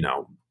to,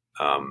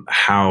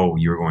 how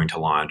you're going to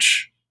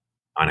launch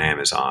on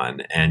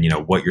Amazon, and,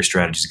 what your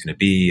strategy is going to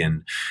be,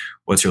 and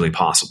what's really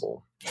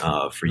possible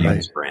for you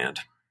as a brand.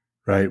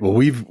 Right. Well,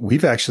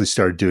 we've actually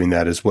started doing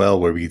that as well,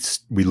 where we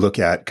look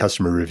at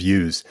customer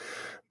reviews,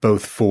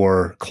 both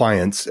for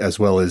clients as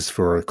well as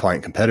for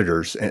client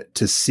competitors,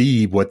 to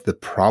see what the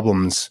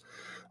problems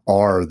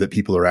are that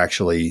people are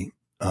actually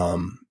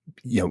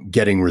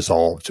getting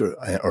resolved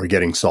or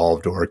getting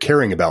solved or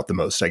caring about the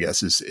most, I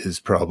guess is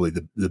probably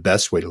the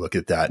best way to look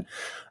at that.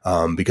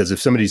 Because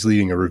if somebody's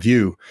leaving a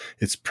review,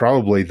 it's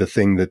probably the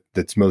thing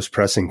that's most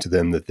pressing to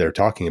them that they're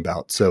talking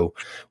about. So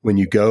when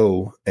you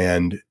go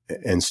and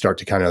start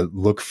to kind of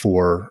look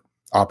for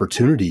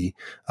opportunity,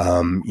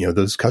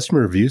 those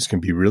customer reviews can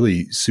be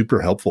really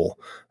super helpful.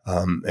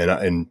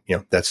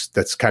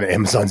 That's kind of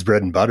Amazon's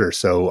bread and butter.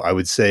 So I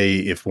would say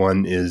if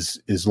one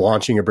is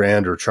launching a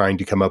brand or trying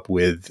to come up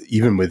with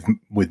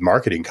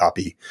marketing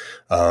copy,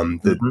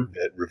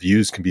 that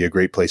reviews can be a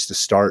great place to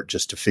start,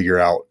 just to figure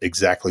out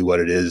exactly what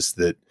it is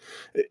that,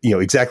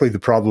 exactly the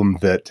problem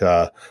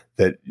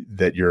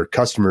that your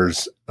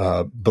customers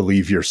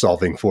believe you're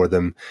solving for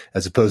them,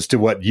 as opposed to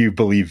what you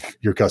believe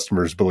your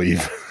customers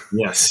believe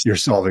yes. you're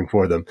solving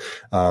for them.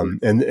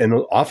 And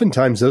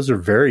oftentimes those are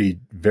very,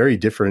 very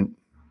different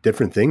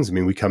things. I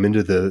mean, we come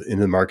into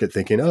the market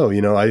thinking,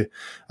 I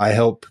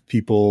help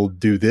people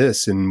do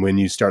this. And when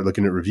you start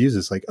looking at reviews,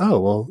 it's like, oh,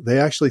 well, they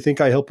actually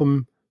think I help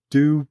them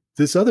do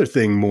this other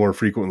thing more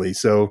frequently.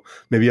 So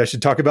maybe I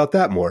should talk about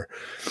that more.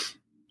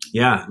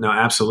 Yeah, no,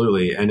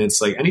 absolutely. And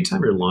it's like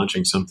anytime you're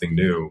launching something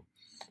new,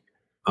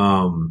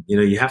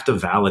 you have to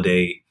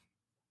validate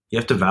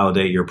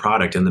your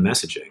product and the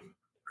messaging,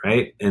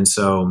 right? And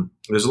so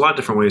there's a lot of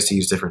different ways to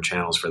use different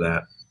channels for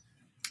that.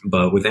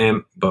 But with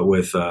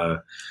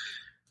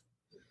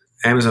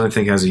Amazon, I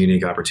think, has a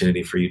unique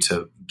opportunity for you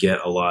to get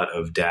a lot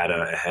of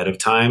data ahead of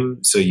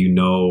time. So you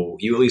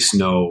at least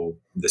know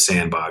the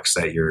sandbox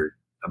that you're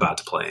about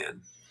to play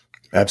in.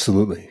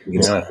 Absolutely. You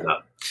can set it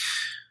up.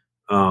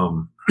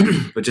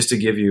 But just to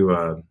give you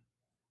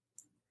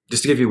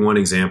one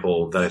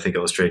example that I think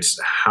illustrates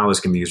how this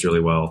can be used really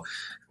well.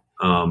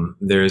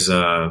 There's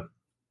a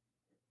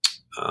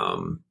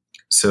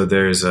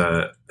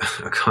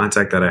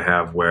contact that I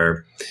have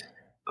where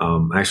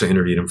I actually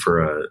interviewed him for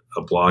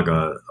a blog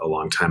a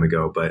long time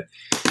ago, but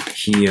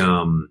his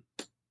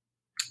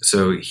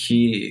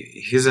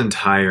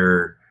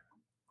entire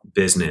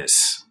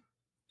business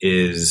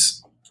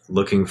is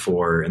looking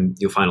for, and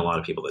you'll find a lot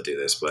of people that do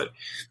this, but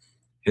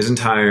his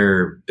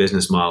entire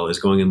business model is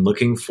going and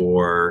looking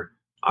for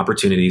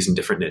opportunities in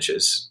different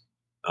niches,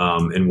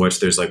 in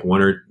which there's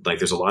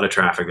there's a lot of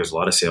traffic, there's a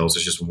lot of sales,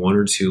 there's just one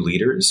or two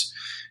leaders.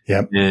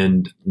 Yep.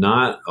 And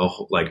not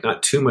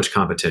too much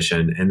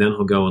competition. And then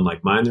he'll go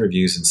and mine the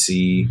reviews and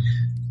see,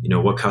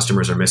 what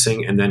customers are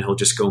missing. And then he'll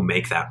just go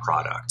make that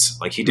product.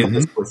 Like he did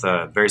this with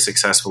very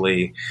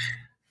successfully,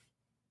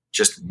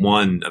 just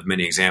one of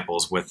many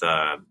examples with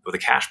a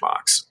cash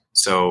box.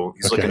 So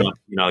he's looking up,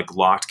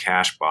 locked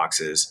cash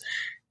boxes,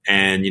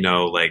 and,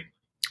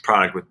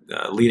 product with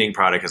leading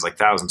product has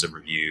thousands of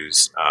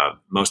reviews.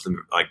 Most of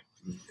them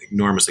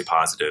enormously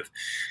positive.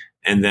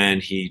 And then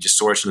he just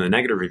sorts from the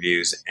negative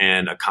reviews.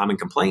 And a common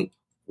complaint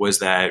was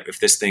that if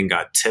this thing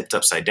got tipped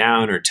upside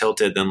down or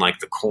tilted, then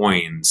the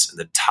coins in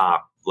the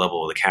top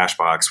level of the cash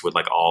box would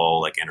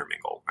all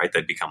intermingle, right?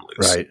 They'd become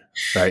loose.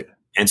 Right.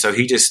 And so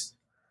he just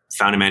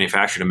found a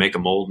manufacturer to make a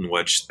mold in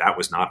which that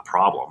was not a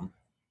problem.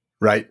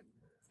 Right.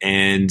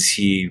 And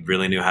he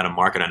really knew how to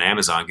market on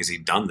Amazon because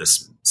he'd done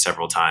this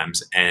several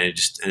times, and it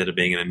just ended up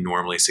being an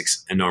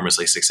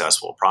enormously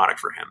successful product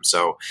for him.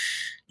 So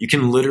you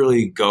can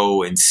literally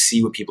go and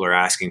see what people are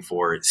asking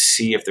for,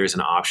 see if there's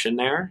an option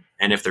there.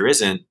 And if there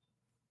isn't,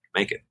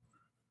 make it.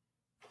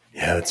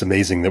 Yeah, it's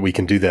amazing that we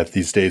can do that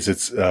these days.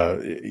 It's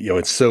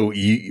it's so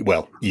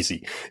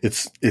easy.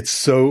 It's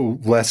so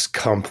less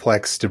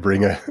complex to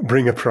bring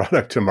a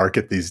product to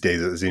market these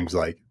days, it seems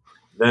like.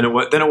 Than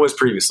it was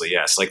previously.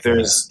 Yes.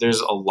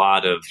 There's a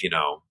lot of,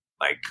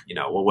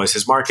 what was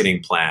his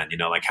marketing plan?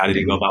 How did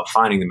he go about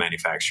finding the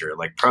manufacturer,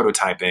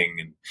 prototyping,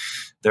 and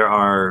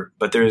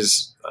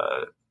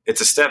it's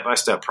a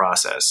step-by-step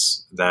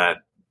process that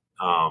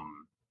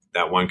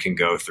one can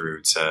go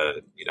through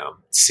to,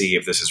 see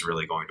if this is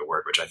really going to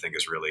work, which I think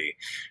is really,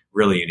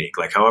 really unique.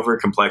 However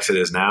complex it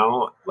is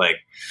now,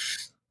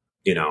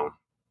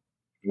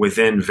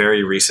 within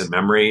very recent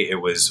memory,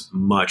 it was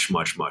much,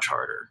 much, much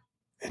harder.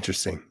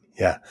 Interesting.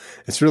 Yeah.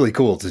 It's really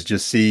cool to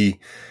just see,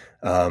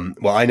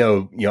 I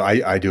know,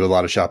 I do a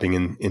lot of shopping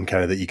in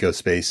kind of the eco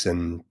space,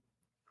 and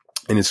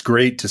it's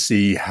great to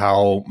see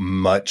how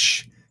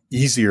much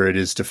easier it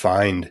is to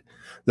find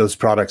those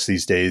products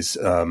these days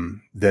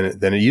than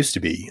it used to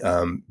be,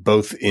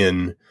 both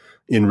in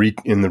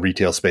the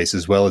retail space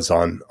as well as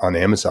on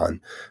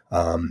Amazon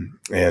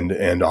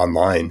and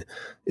online.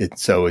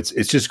 It's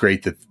just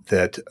great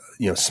that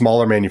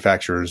smaller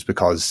manufacturers,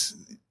 because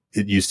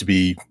it used to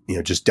be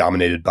just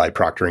dominated by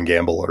Procter and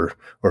Gamble or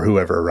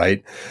whoever,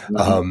 right?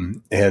 Mm-hmm.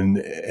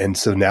 And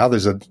so now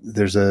there's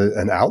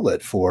an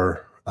outlet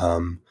for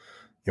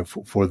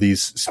for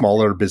these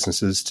smaller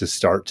businesses to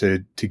start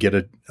to get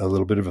a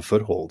little bit of a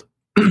foothold.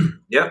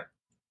 Yep.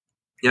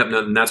 No,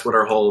 and that's what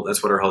our whole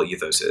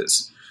ethos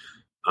is.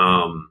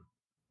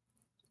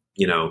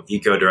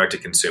 Eco direct to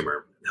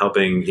consumer,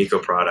 helping eco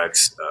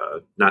products,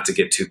 not to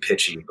get too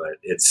pitchy, but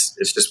it's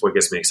just what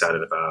gets me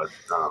excited about,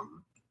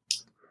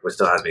 what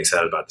still has me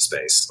excited about the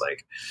space.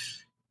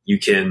 You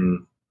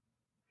can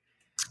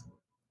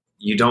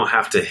you don't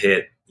have to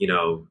hit,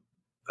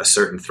 a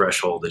certain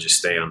threshold to just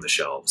stay on the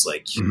shelves.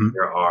 Like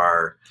there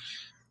are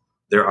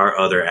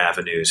other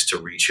avenues to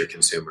reach your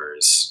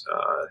consumers,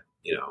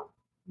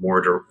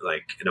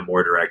 like in a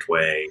more direct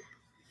way,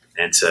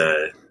 and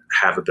to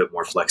have a bit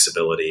more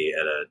flexibility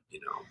at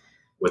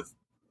with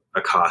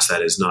a cost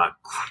that is not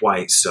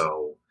quite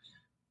so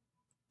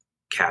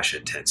cash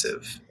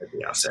intensive at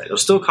the outset. It'll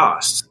still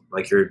cost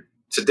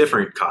it's a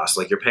different cost.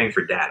 Like you're paying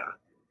for data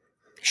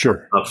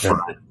up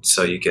front. Yeah.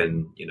 So you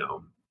can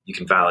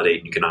validate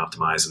and you can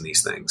optimize in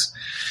these things.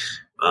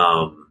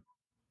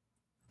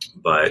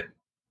 But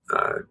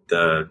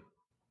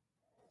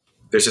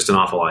there's just an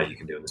awful lot you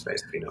can do in the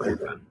space if you know what you're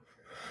doing.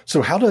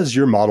 So how does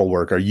your model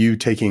work? Are you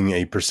taking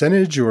a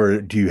percentage,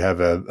 or do you have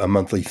a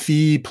monthly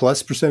fee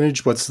plus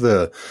percentage? What's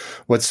the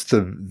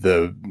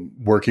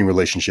working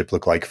relationship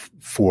look like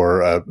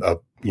for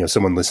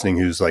someone listening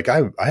who's like,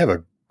 I have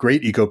a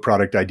great eco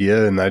product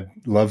idea and I'd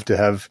love to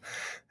have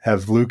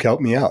Luke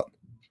help me out?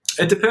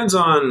 It depends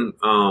on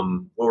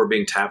what we're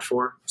being tapped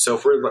for. So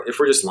if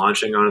we're just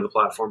launching onto the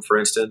platform, for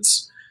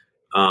instance,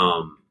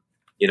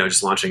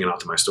 just launching an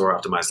optimized store,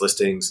 optimized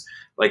listings,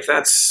 like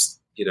that's,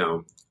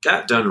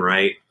 that done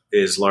right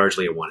is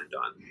largely a one and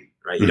done,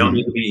 right? You don't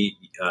need to be,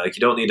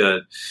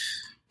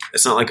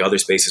 it's not like other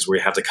spaces where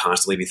you have to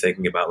constantly be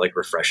thinking about like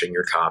refreshing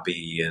your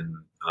copy. And,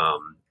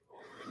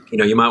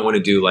 you might want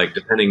to do like,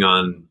 depending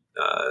on,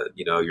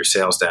 your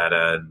sales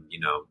data and,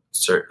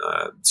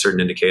 certain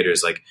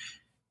indicators, like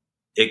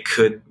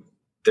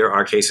there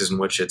are cases in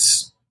which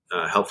it's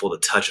helpful to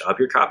touch up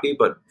your copy,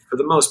 but for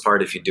the most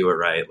part, if you do it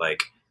right,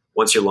 like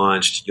once you're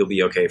launched, you'll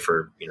be okay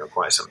for,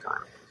 quite some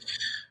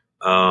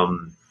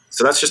time.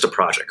 So that's just a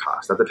project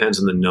cost. That depends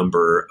on the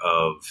number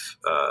of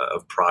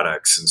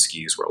products and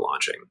SKUs we're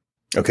launching.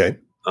 Okay.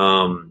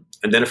 And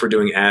then if we're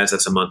doing ads,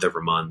 that's a month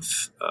over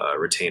month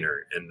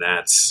retainer. And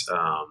that's,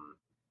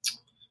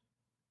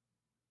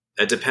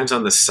 it depends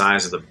on the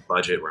size of the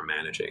budget we're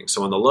managing.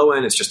 So on the low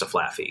end, it's just a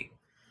flat fee.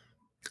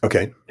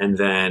 Okay. And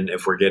then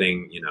if we're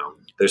getting,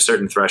 there's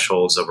certain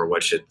thresholds over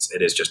which it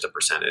is just a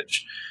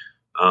percentage.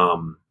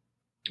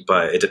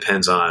 But it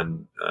depends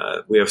on,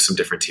 we have some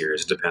different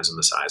tiers. It depends on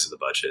the size of the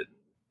budget.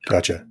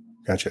 Gotcha.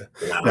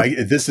 Yeah. Now,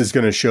 this is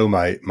going to show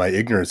my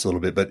ignorance a little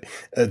bit, but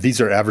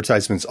these are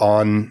advertisements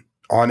on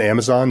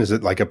Amazon. Is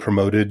it like a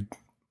promoted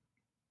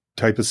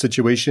type of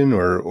situation,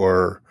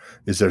 or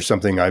is there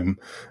something I'm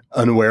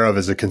unaware of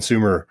as a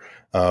consumer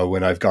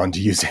when I've gone to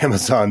use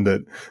Amazon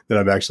that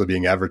I'm actually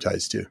being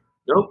advertised to?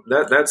 Nope,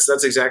 that's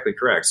exactly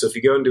correct. So if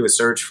you go and do a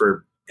search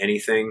for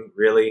anything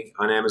really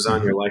on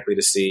Amazon, you're likely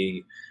to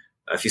see,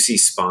 if you see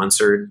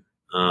sponsored,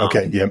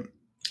 okay, yep.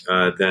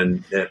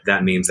 Then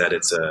that means that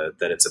it's a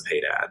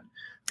paid ad,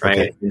 right?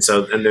 Okay.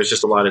 And there's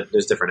just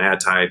there's different ad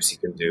types you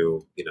can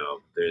do.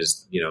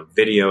 There's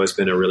video has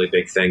been a really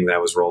big thing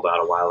that was rolled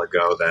out a while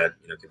ago that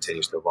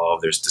continues to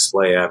evolve. There's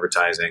display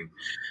advertising.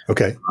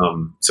 Okay.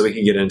 So we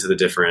can get into the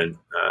different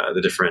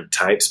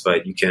types,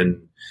 but you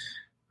can.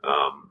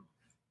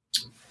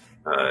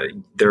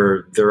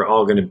 They're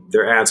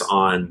ads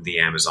on the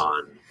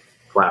Amazon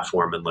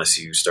platform unless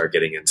you start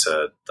getting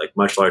into like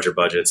much larger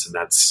budgets, and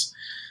that's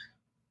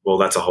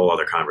a whole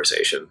other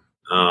conversation.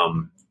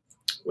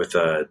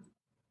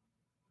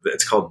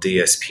 It's called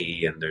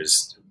DSP, and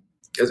that's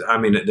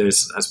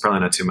probably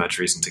not too much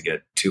reason to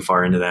get too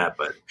far into that,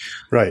 but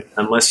right.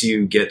 Unless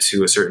you get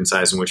to a certain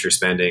size in which you're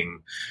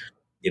spending,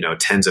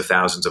 tens of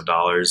thousands of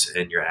dollars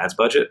in your ads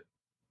budget,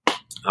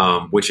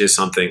 which is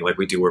something like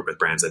we do work with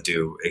brands that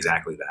do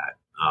exactly that.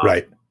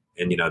 Right.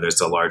 And, there's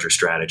a larger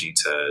strategy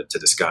to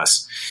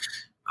discuss.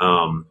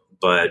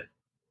 But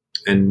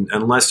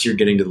unless you're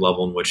getting to the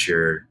level in which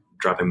you're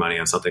dropping money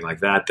on something like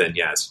that, then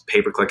it's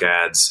pay-per-click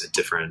ads at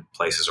different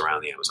places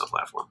around the Amazon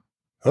platform.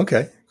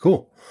 Okay,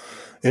 cool.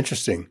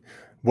 Interesting.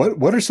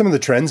 What are some of the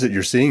trends that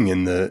you're seeing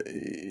in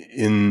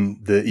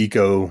the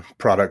eco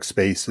product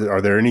space? Are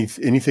there any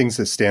things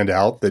that stand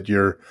out that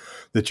you're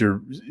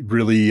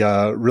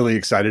really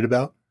excited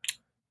about?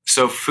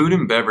 So food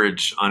and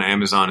beverage on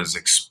Amazon has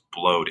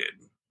exploded,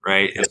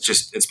 right?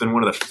 It's been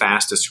one of the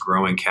fastest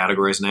growing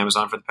categories in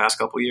Amazon for the past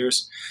couple of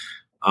years.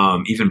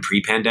 Even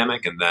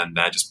pre-pandemic, and then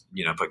that just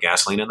put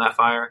gasoline in that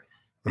fire.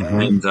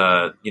 Mm-hmm. And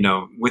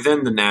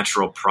within the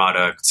natural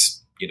product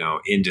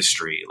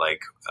industry,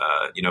 like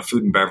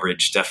food and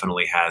beverage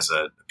definitely has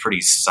a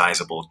pretty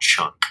sizable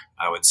chunk,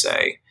 I would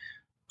say,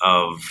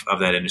 of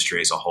that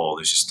industry as a whole.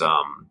 There's just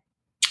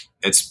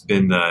it's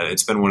been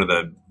one of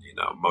the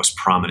most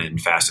prominent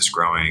and fastest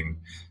growing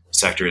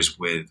sectors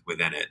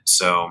within it.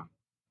 So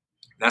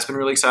that's been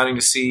really exciting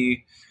to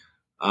see.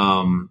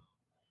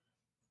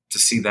 To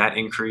see that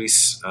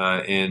increase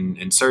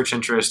in search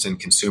interest and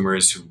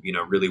consumers who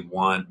really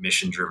want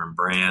mission-driven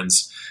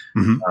brands.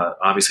 Mm-hmm.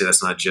 Obviously,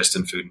 that's not just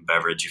in food and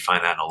beverage. You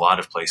find that in a lot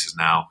of places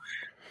now,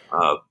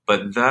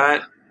 but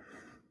that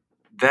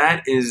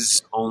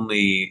is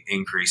only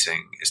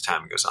increasing as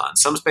time goes on.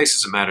 Some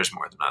spaces it matters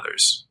more than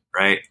others,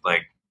 right?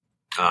 Like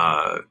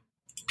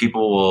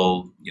people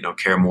will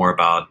care more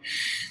about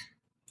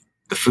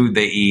the food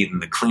they eat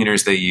and the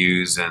cleaners they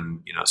use,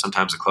 and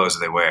sometimes the clothes that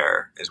they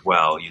wear as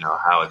well.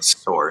 How it's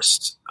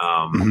sourced,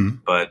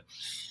 but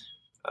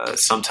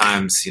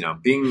sometimes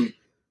being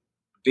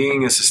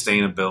a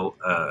sustainable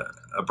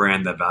a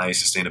brand that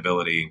values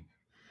sustainability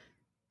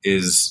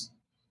is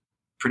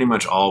pretty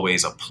much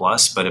always a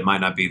plus, but it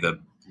might not be the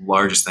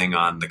largest thing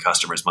on the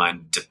customer's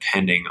mind,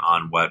 depending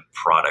on what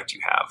product you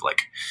have.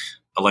 Like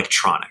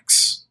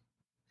electronics,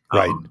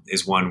 right,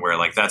 is one where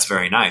like that's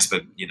very nice,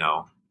 but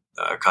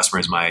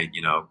customers might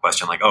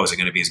question like, oh, is it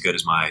going to be as good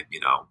as my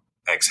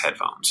X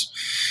headphones,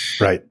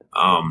 right?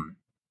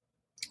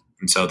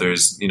 And so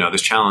there's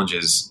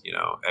challenges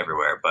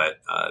everywhere, but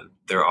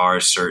there are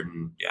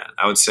certain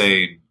I would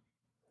say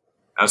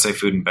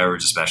food and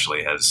beverage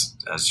especially has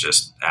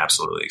just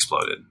absolutely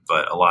exploded,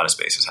 but a lot of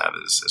spaces have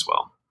as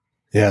well.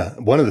 Yeah.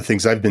 One of the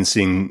things I've been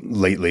seeing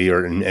lately,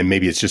 and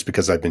maybe it's just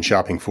because I've been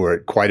shopping for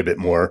it quite a bit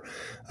more.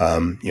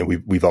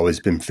 We've always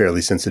been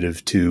fairly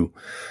sensitive to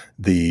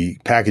the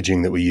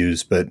packaging that we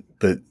use, but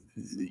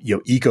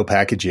eco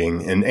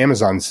packaging, and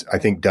Amazon's, I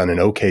think, done an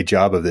okay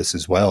job of this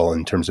as well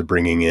in terms of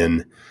bringing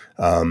in,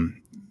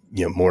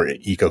 more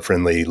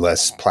eco-friendly,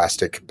 less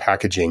plastic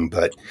packaging.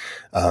 But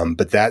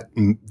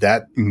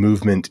that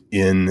movement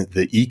in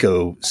the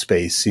eco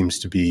space seems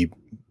to be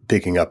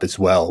picking up as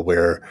well,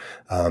 where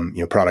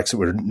products that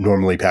were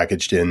normally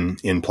packaged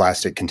in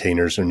plastic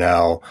containers are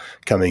now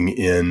coming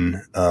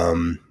in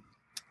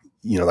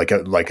like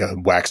a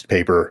waxed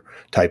paper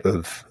type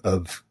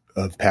of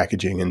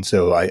packaging. And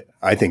so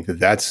I think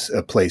that's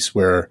a place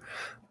where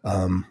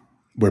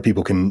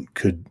people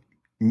could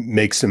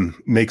make some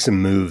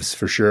moves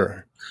for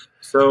sure.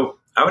 So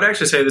I would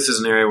actually say this is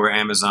an area where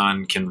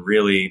Amazon can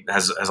really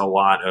has a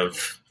lot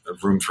of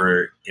room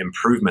for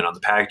improvement on the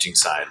packaging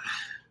side.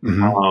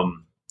 Mm-hmm.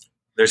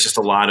 There's just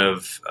a lot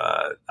of,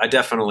 I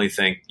definitely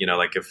think,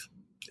 like if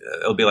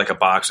it'll be like a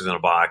box within a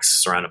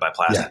box surrounded by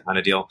plastic kind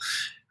of deal.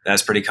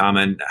 That's pretty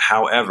common.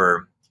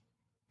 However,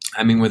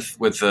 I mean, with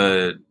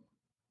a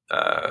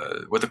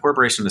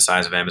corporation the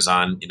size of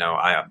Amazon,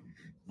 I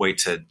wait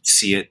to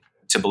see it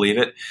to believe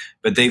it,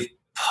 but they've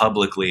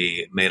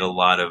publicly made a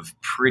lot of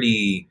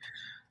pretty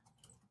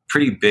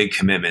big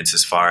commitments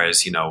as far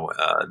as,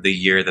 the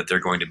year that they're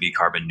going to be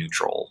carbon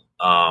neutral.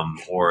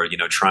 Or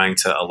trying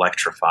to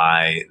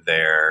electrify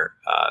their.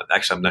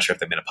 Actually, I'm not sure if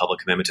they've made a public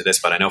commitment to this,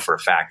 but I know for a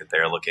fact that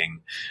they're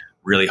looking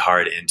really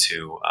hard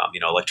into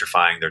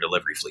electrifying their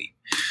delivery fleet.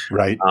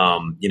 Right.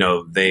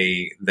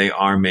 They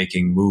are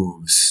making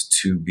moves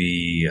to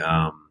be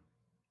a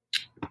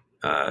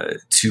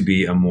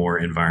more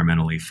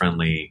environmentally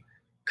friendly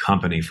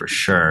company for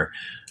sure.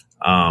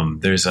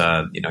 There's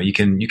you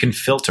can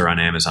filter on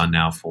Amazon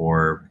now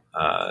for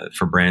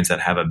brands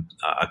that have a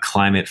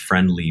climate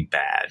friendly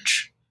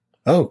badge.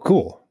 Oh,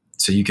 cool.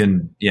 So you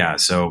can,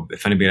 so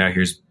if anybody out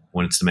here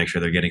wants to make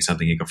sure they're getting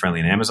something eco-friendly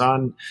in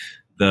Amazon,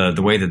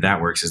 the way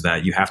that works is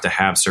that you have to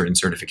have certain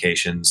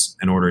certifications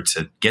in order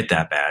to get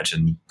that badge.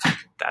 And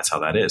that's how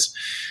that is.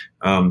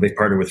 They've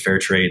partnered with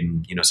Fairtrade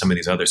and, some of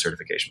these other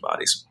certification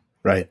bodies.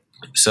 Right.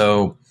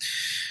 So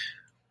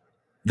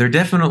they're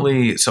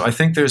definitely, so I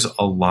think there's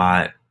a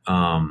lot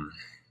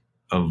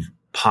of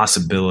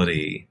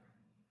possibility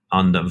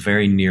on the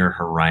very near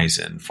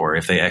horizon for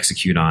if they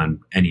execute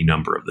on any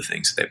number of the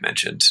things that they've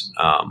mentioned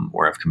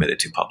or have committed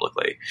to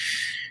publicly.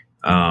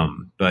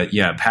 But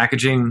yeah,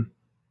 packaging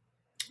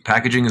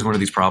is one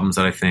of these problems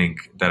that I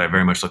think that I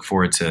very much look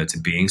forward to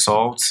being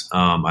solved.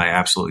 I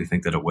absolutely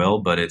think that it will,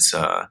 but it's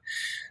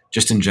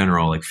just in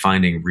general, like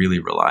finding really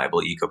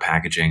reliable eco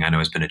packaging, I know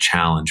has been a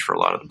challenge for a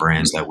lot of the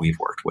brands that we've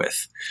worked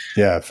with.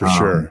 Yeah, for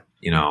sure.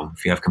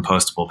 If you have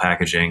compostable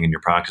packaging and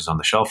your product is on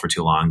the shelf for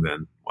too long,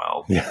 then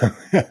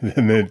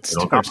then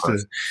it'll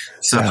compost.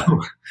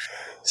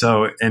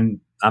 So, and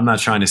I'm not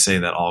trying to say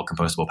that all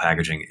compostable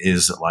packaging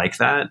is like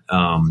that.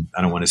 I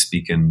want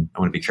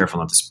to be careful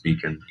not to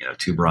speak in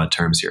too broad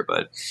terms here,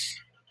 but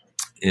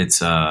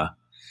it's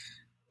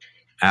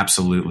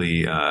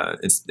absolutely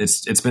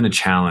it's been a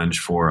challenge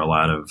for a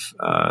lot of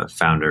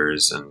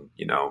founders and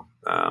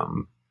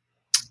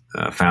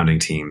founding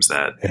teams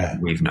that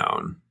we've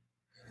known.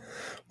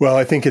 Well,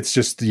 I think it's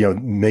just,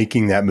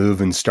 making that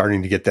move and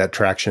starting to get that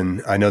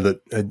traction. I know that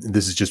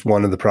this is just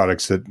one of the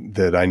products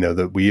that I know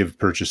that we have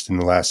purchased in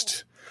the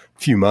last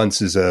few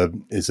months is a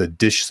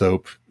dish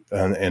soap.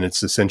 And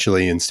it's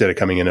essentially, instead of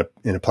coming in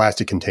a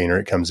plastic container,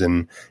 it comes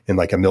in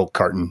like a milk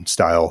carton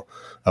style,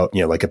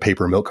 like a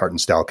paper milk carton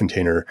style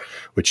container,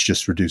 which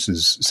just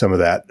reduces some of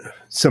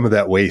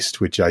that waste,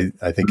 which I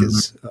think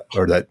is,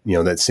 or that,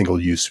 that single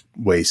use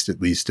waste, at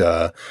least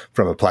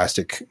from a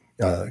plastic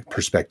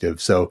perspective.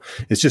 So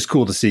it's just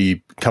cool to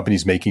see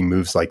companies making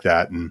moves like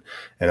that. And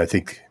I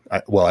think,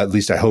 at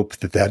least I hope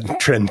that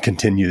trend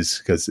continues,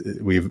 because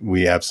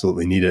we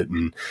absolutely need it.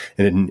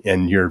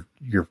 And you're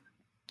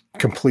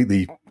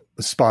completely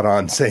spot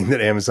on saying that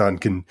Amazon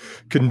can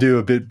do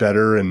a bit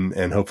better,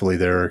 and hopefully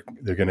they're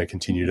going to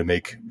continue to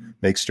make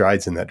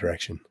strides in that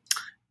direction.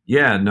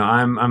 Yeah, no,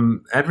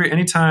 I'm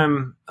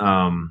anytime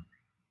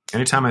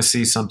I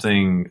see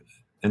something,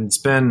 and it's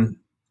been,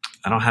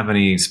 don't have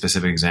any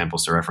specific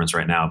examples to reference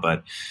right now,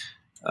 but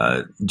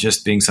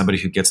just being somebody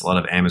who gets a lot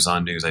of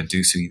Amazon news, I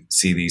do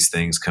see these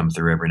things come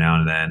through every now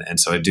and then. And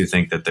so I do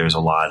think that there's a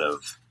lot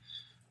of,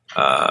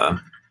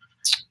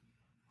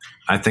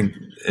 I think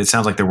it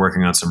sounds like they're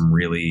working on some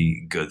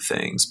really good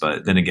things.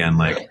 But then again,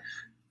 like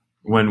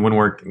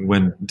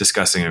when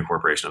discussing a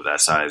corporation of that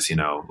size,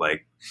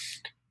 like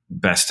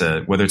best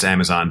to, whether it's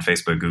Amazon,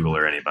 Facebook, Google,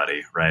 or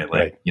anybody, right?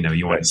 Like, Right.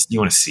 you want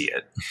to see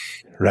it.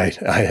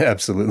 Right. I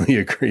absolutely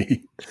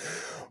agree.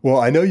 Well,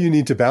 I know you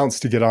need to bounce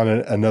to get on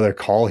another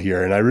call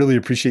here, and I really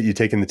appreciate you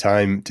taking the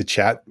time to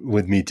chat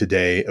with me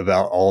today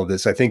about all of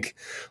this. I think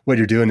what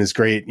you're doing is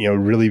great,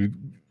 really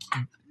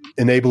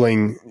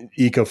enabling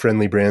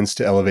eco-friendly brands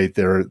to elevate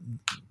their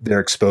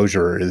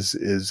exposure is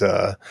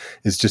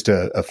just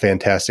a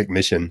fantastic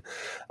mission.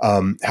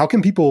 How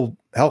can people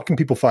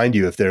find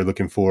you if they're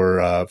looking for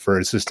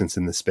assistance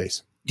in this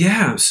space?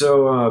 Yeah.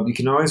 So you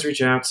can always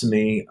reach out to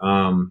me.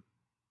 So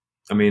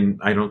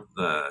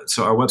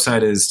our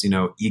website is,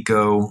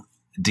 eco,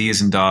 D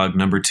as in dog,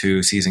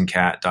 2, C as in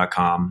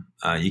cat.com,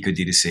 eco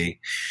D2C.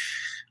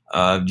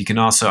 You can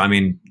also,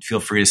 feel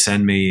free to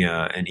send me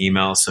an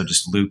email. So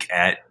just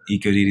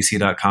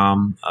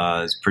luke@ecodtc.com.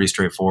 It's pretty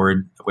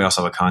straightforward. We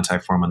also have a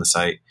contact form on the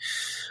site.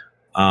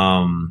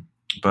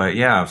 But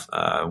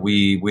yeah,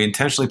 we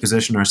intentionally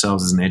position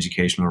ourselves as an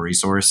educational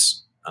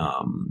resource.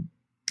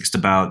 Just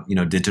about,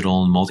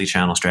 digital and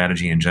multi-channel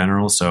strategy in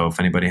general. So if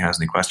anybody has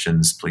any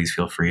questions, please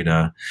feel free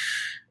to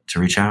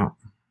reach out.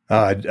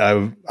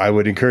 I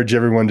would encourage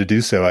everyone to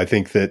do so. I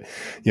think that,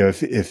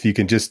 if you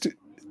can just,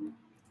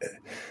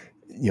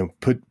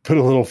 put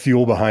a little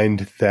fuel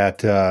behind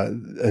that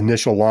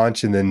initial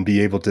launch, and then be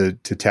able to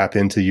tap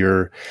into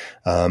your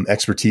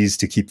expertise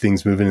to keep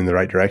things moving in the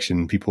right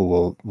direction,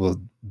 people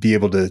will be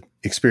able to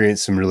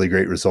experience some really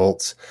great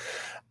results.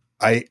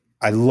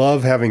 I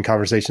love having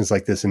conversations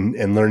like this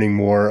and learning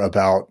more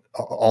about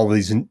all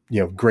these,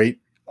 great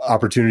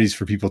opportunities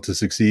for people to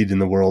succeed in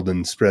the world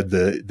and spread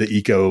the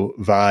eco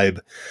vibe.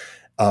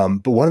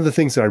 But one of the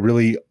things that I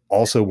really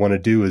also want to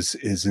do is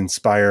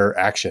inspire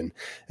action.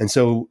 And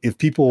so if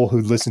people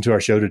who listen to our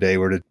show today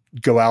were to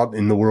go out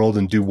in the world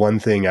and do one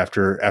thing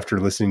after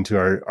listening to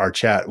our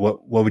chat,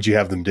 what would you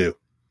have them do?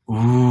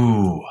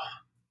 Ooh,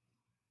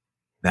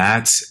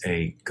 that's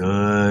a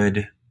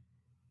good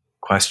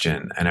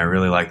question. And I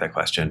really like that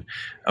question.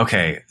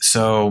 Okay.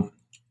 So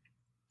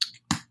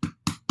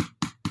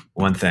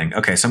one thing.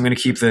 Okay. So I'm going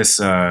to keep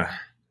this,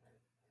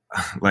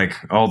 like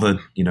all the,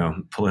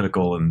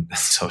 political and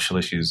social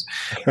issues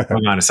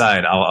going on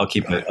aside. I'll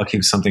keep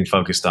something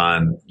focused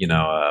on,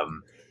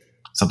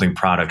 something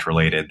product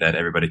related that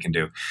everybody can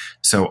do.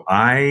 So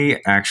I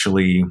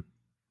actually,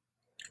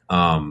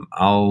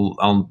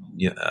 I'll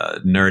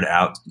nerd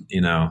out,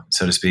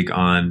 so to speak,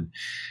 on,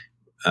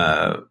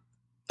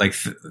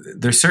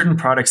 there's certain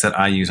products that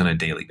I use on a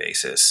daily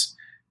basis,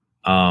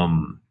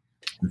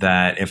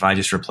 that if I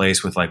just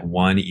replace with like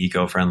one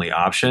eco-friendly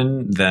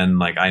option, then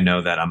like I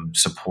know that I'm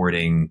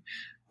supporting,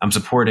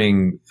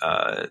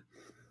 the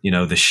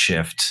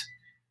shift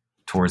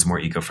towards more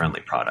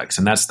eco-friendly products,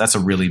 and that's a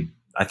really,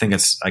 I don't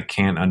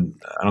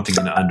think you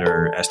can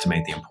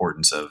underestimate the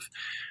importance of,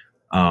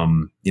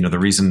 the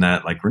reason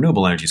that like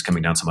renewable energy is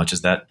coming down so much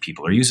is that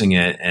people are using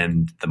it,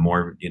 and the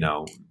more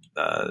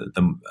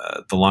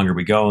the longer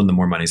we go and the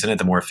more money's in it,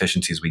 the more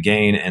efficiencies we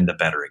gain and the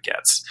better it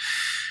gets.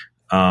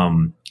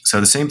 So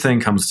the same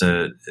thing comes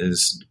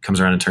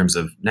around in terms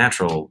of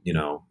natural,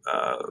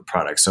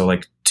 products. So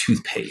like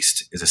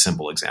toothpaste is a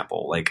simple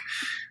example. Like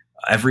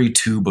every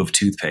tube of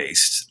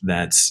toothpaste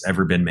that's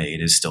ever been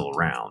made is still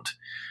around.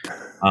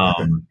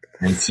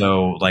 And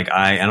so like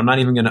I'm not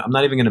even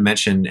going to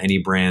mention any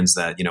brands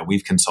that,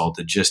 we've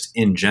consulted just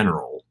in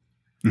general.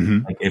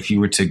 Mm-hmm. Like if you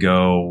were to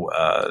go,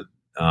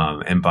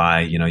 and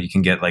buy, you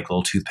can get like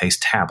little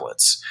toothpaste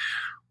tablets,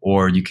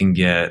 or you can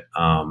get,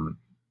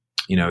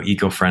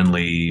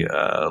 eco-friendly,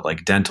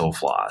 like dental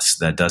floss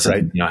that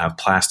doesn't, have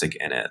plastic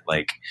in it.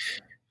 Like,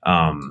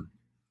 and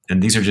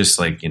these are just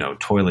like,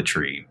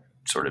 toiletry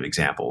sort of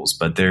examples,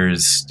 but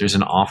there's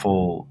an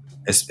awful,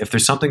 if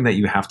there's something that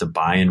you have to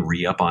buy and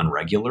re-up on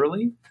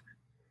regularly,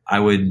 I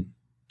would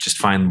just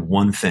find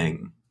one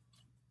thing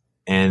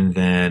and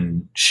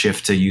then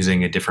shift to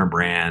using a different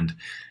brand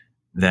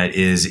that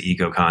is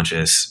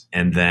eco-conscious,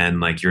 and then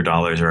like your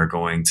dollars are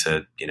going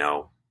to,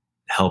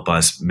 help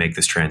us make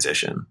this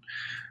transition.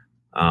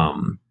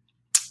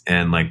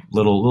 And like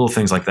little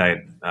things like that,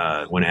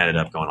 when added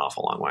up, go an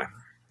awful long way.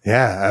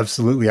 Yeah,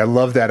 absolutely. I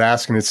love that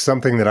ask. And it's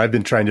something that I've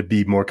been trying to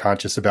be more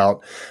conscious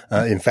about.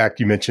 In fact,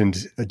 you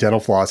mentioned dental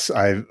floss.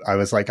 I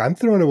was like, I'm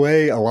throwing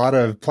away a lot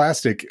of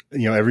plastic,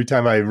 every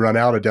time I run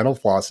out of dental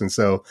floss. And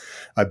so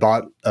I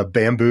bought a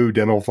bamboo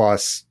dental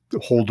floss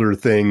holder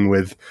thing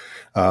with,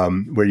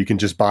 where you can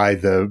just buy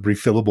the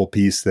refillable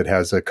piece that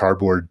has a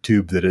cardboard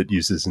tube that it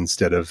uses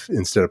instead of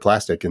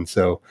plastic. And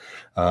so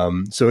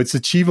it's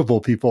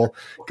achievable. People,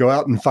 go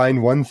out and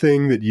find one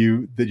thing that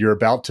you're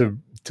about to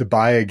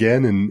buy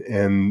again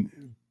and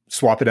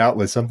swap it out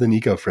with something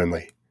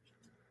eco-friendly.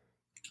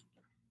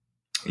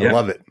 Yeah. I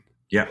love it.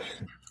 Yeah.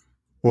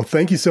 Well,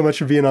 thank you so much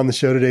for being on the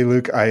show today,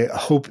 Luke. I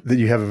hope that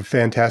you have a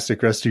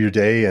fantastic rest of your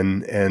day,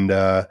 and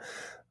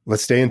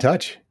let's stay in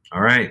touch.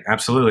 All right.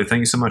 Absolutely.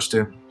 Thank you so much,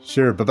 Stu.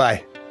 Sure.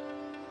 Bye-bye.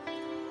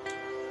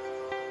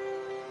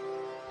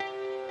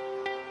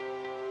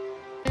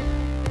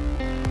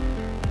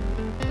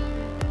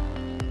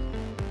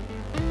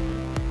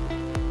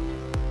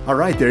 All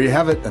right, there you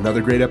have it.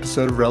 Another great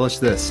episode of Relish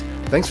This.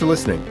 Thanks for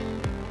listening.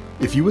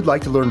 If you would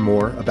like to learn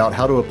more about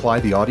how to apply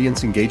the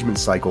audience engagement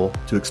cycle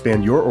to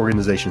expand your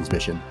organization's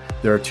mission,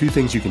 there are two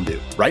things you can do.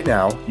 Right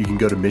now, you can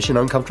go to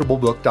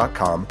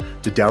missionuncomfortablebook.com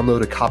to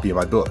download a copy of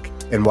my book.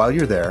 And while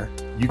you're there,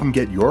 you can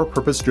get your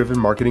purpose-driven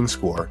marketing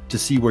score to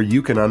see where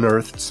you can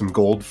unearth some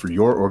gold for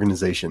your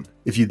organization.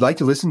 If you'd like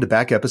to listen to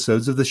back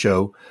episodes of the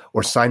show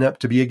or sign up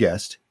to be a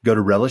guest, go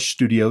to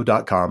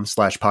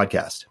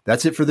relishstudio.com/podcast.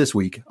 That's it for this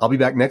week. I'll be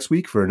back next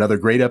week for another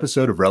great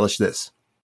episode of Relish This.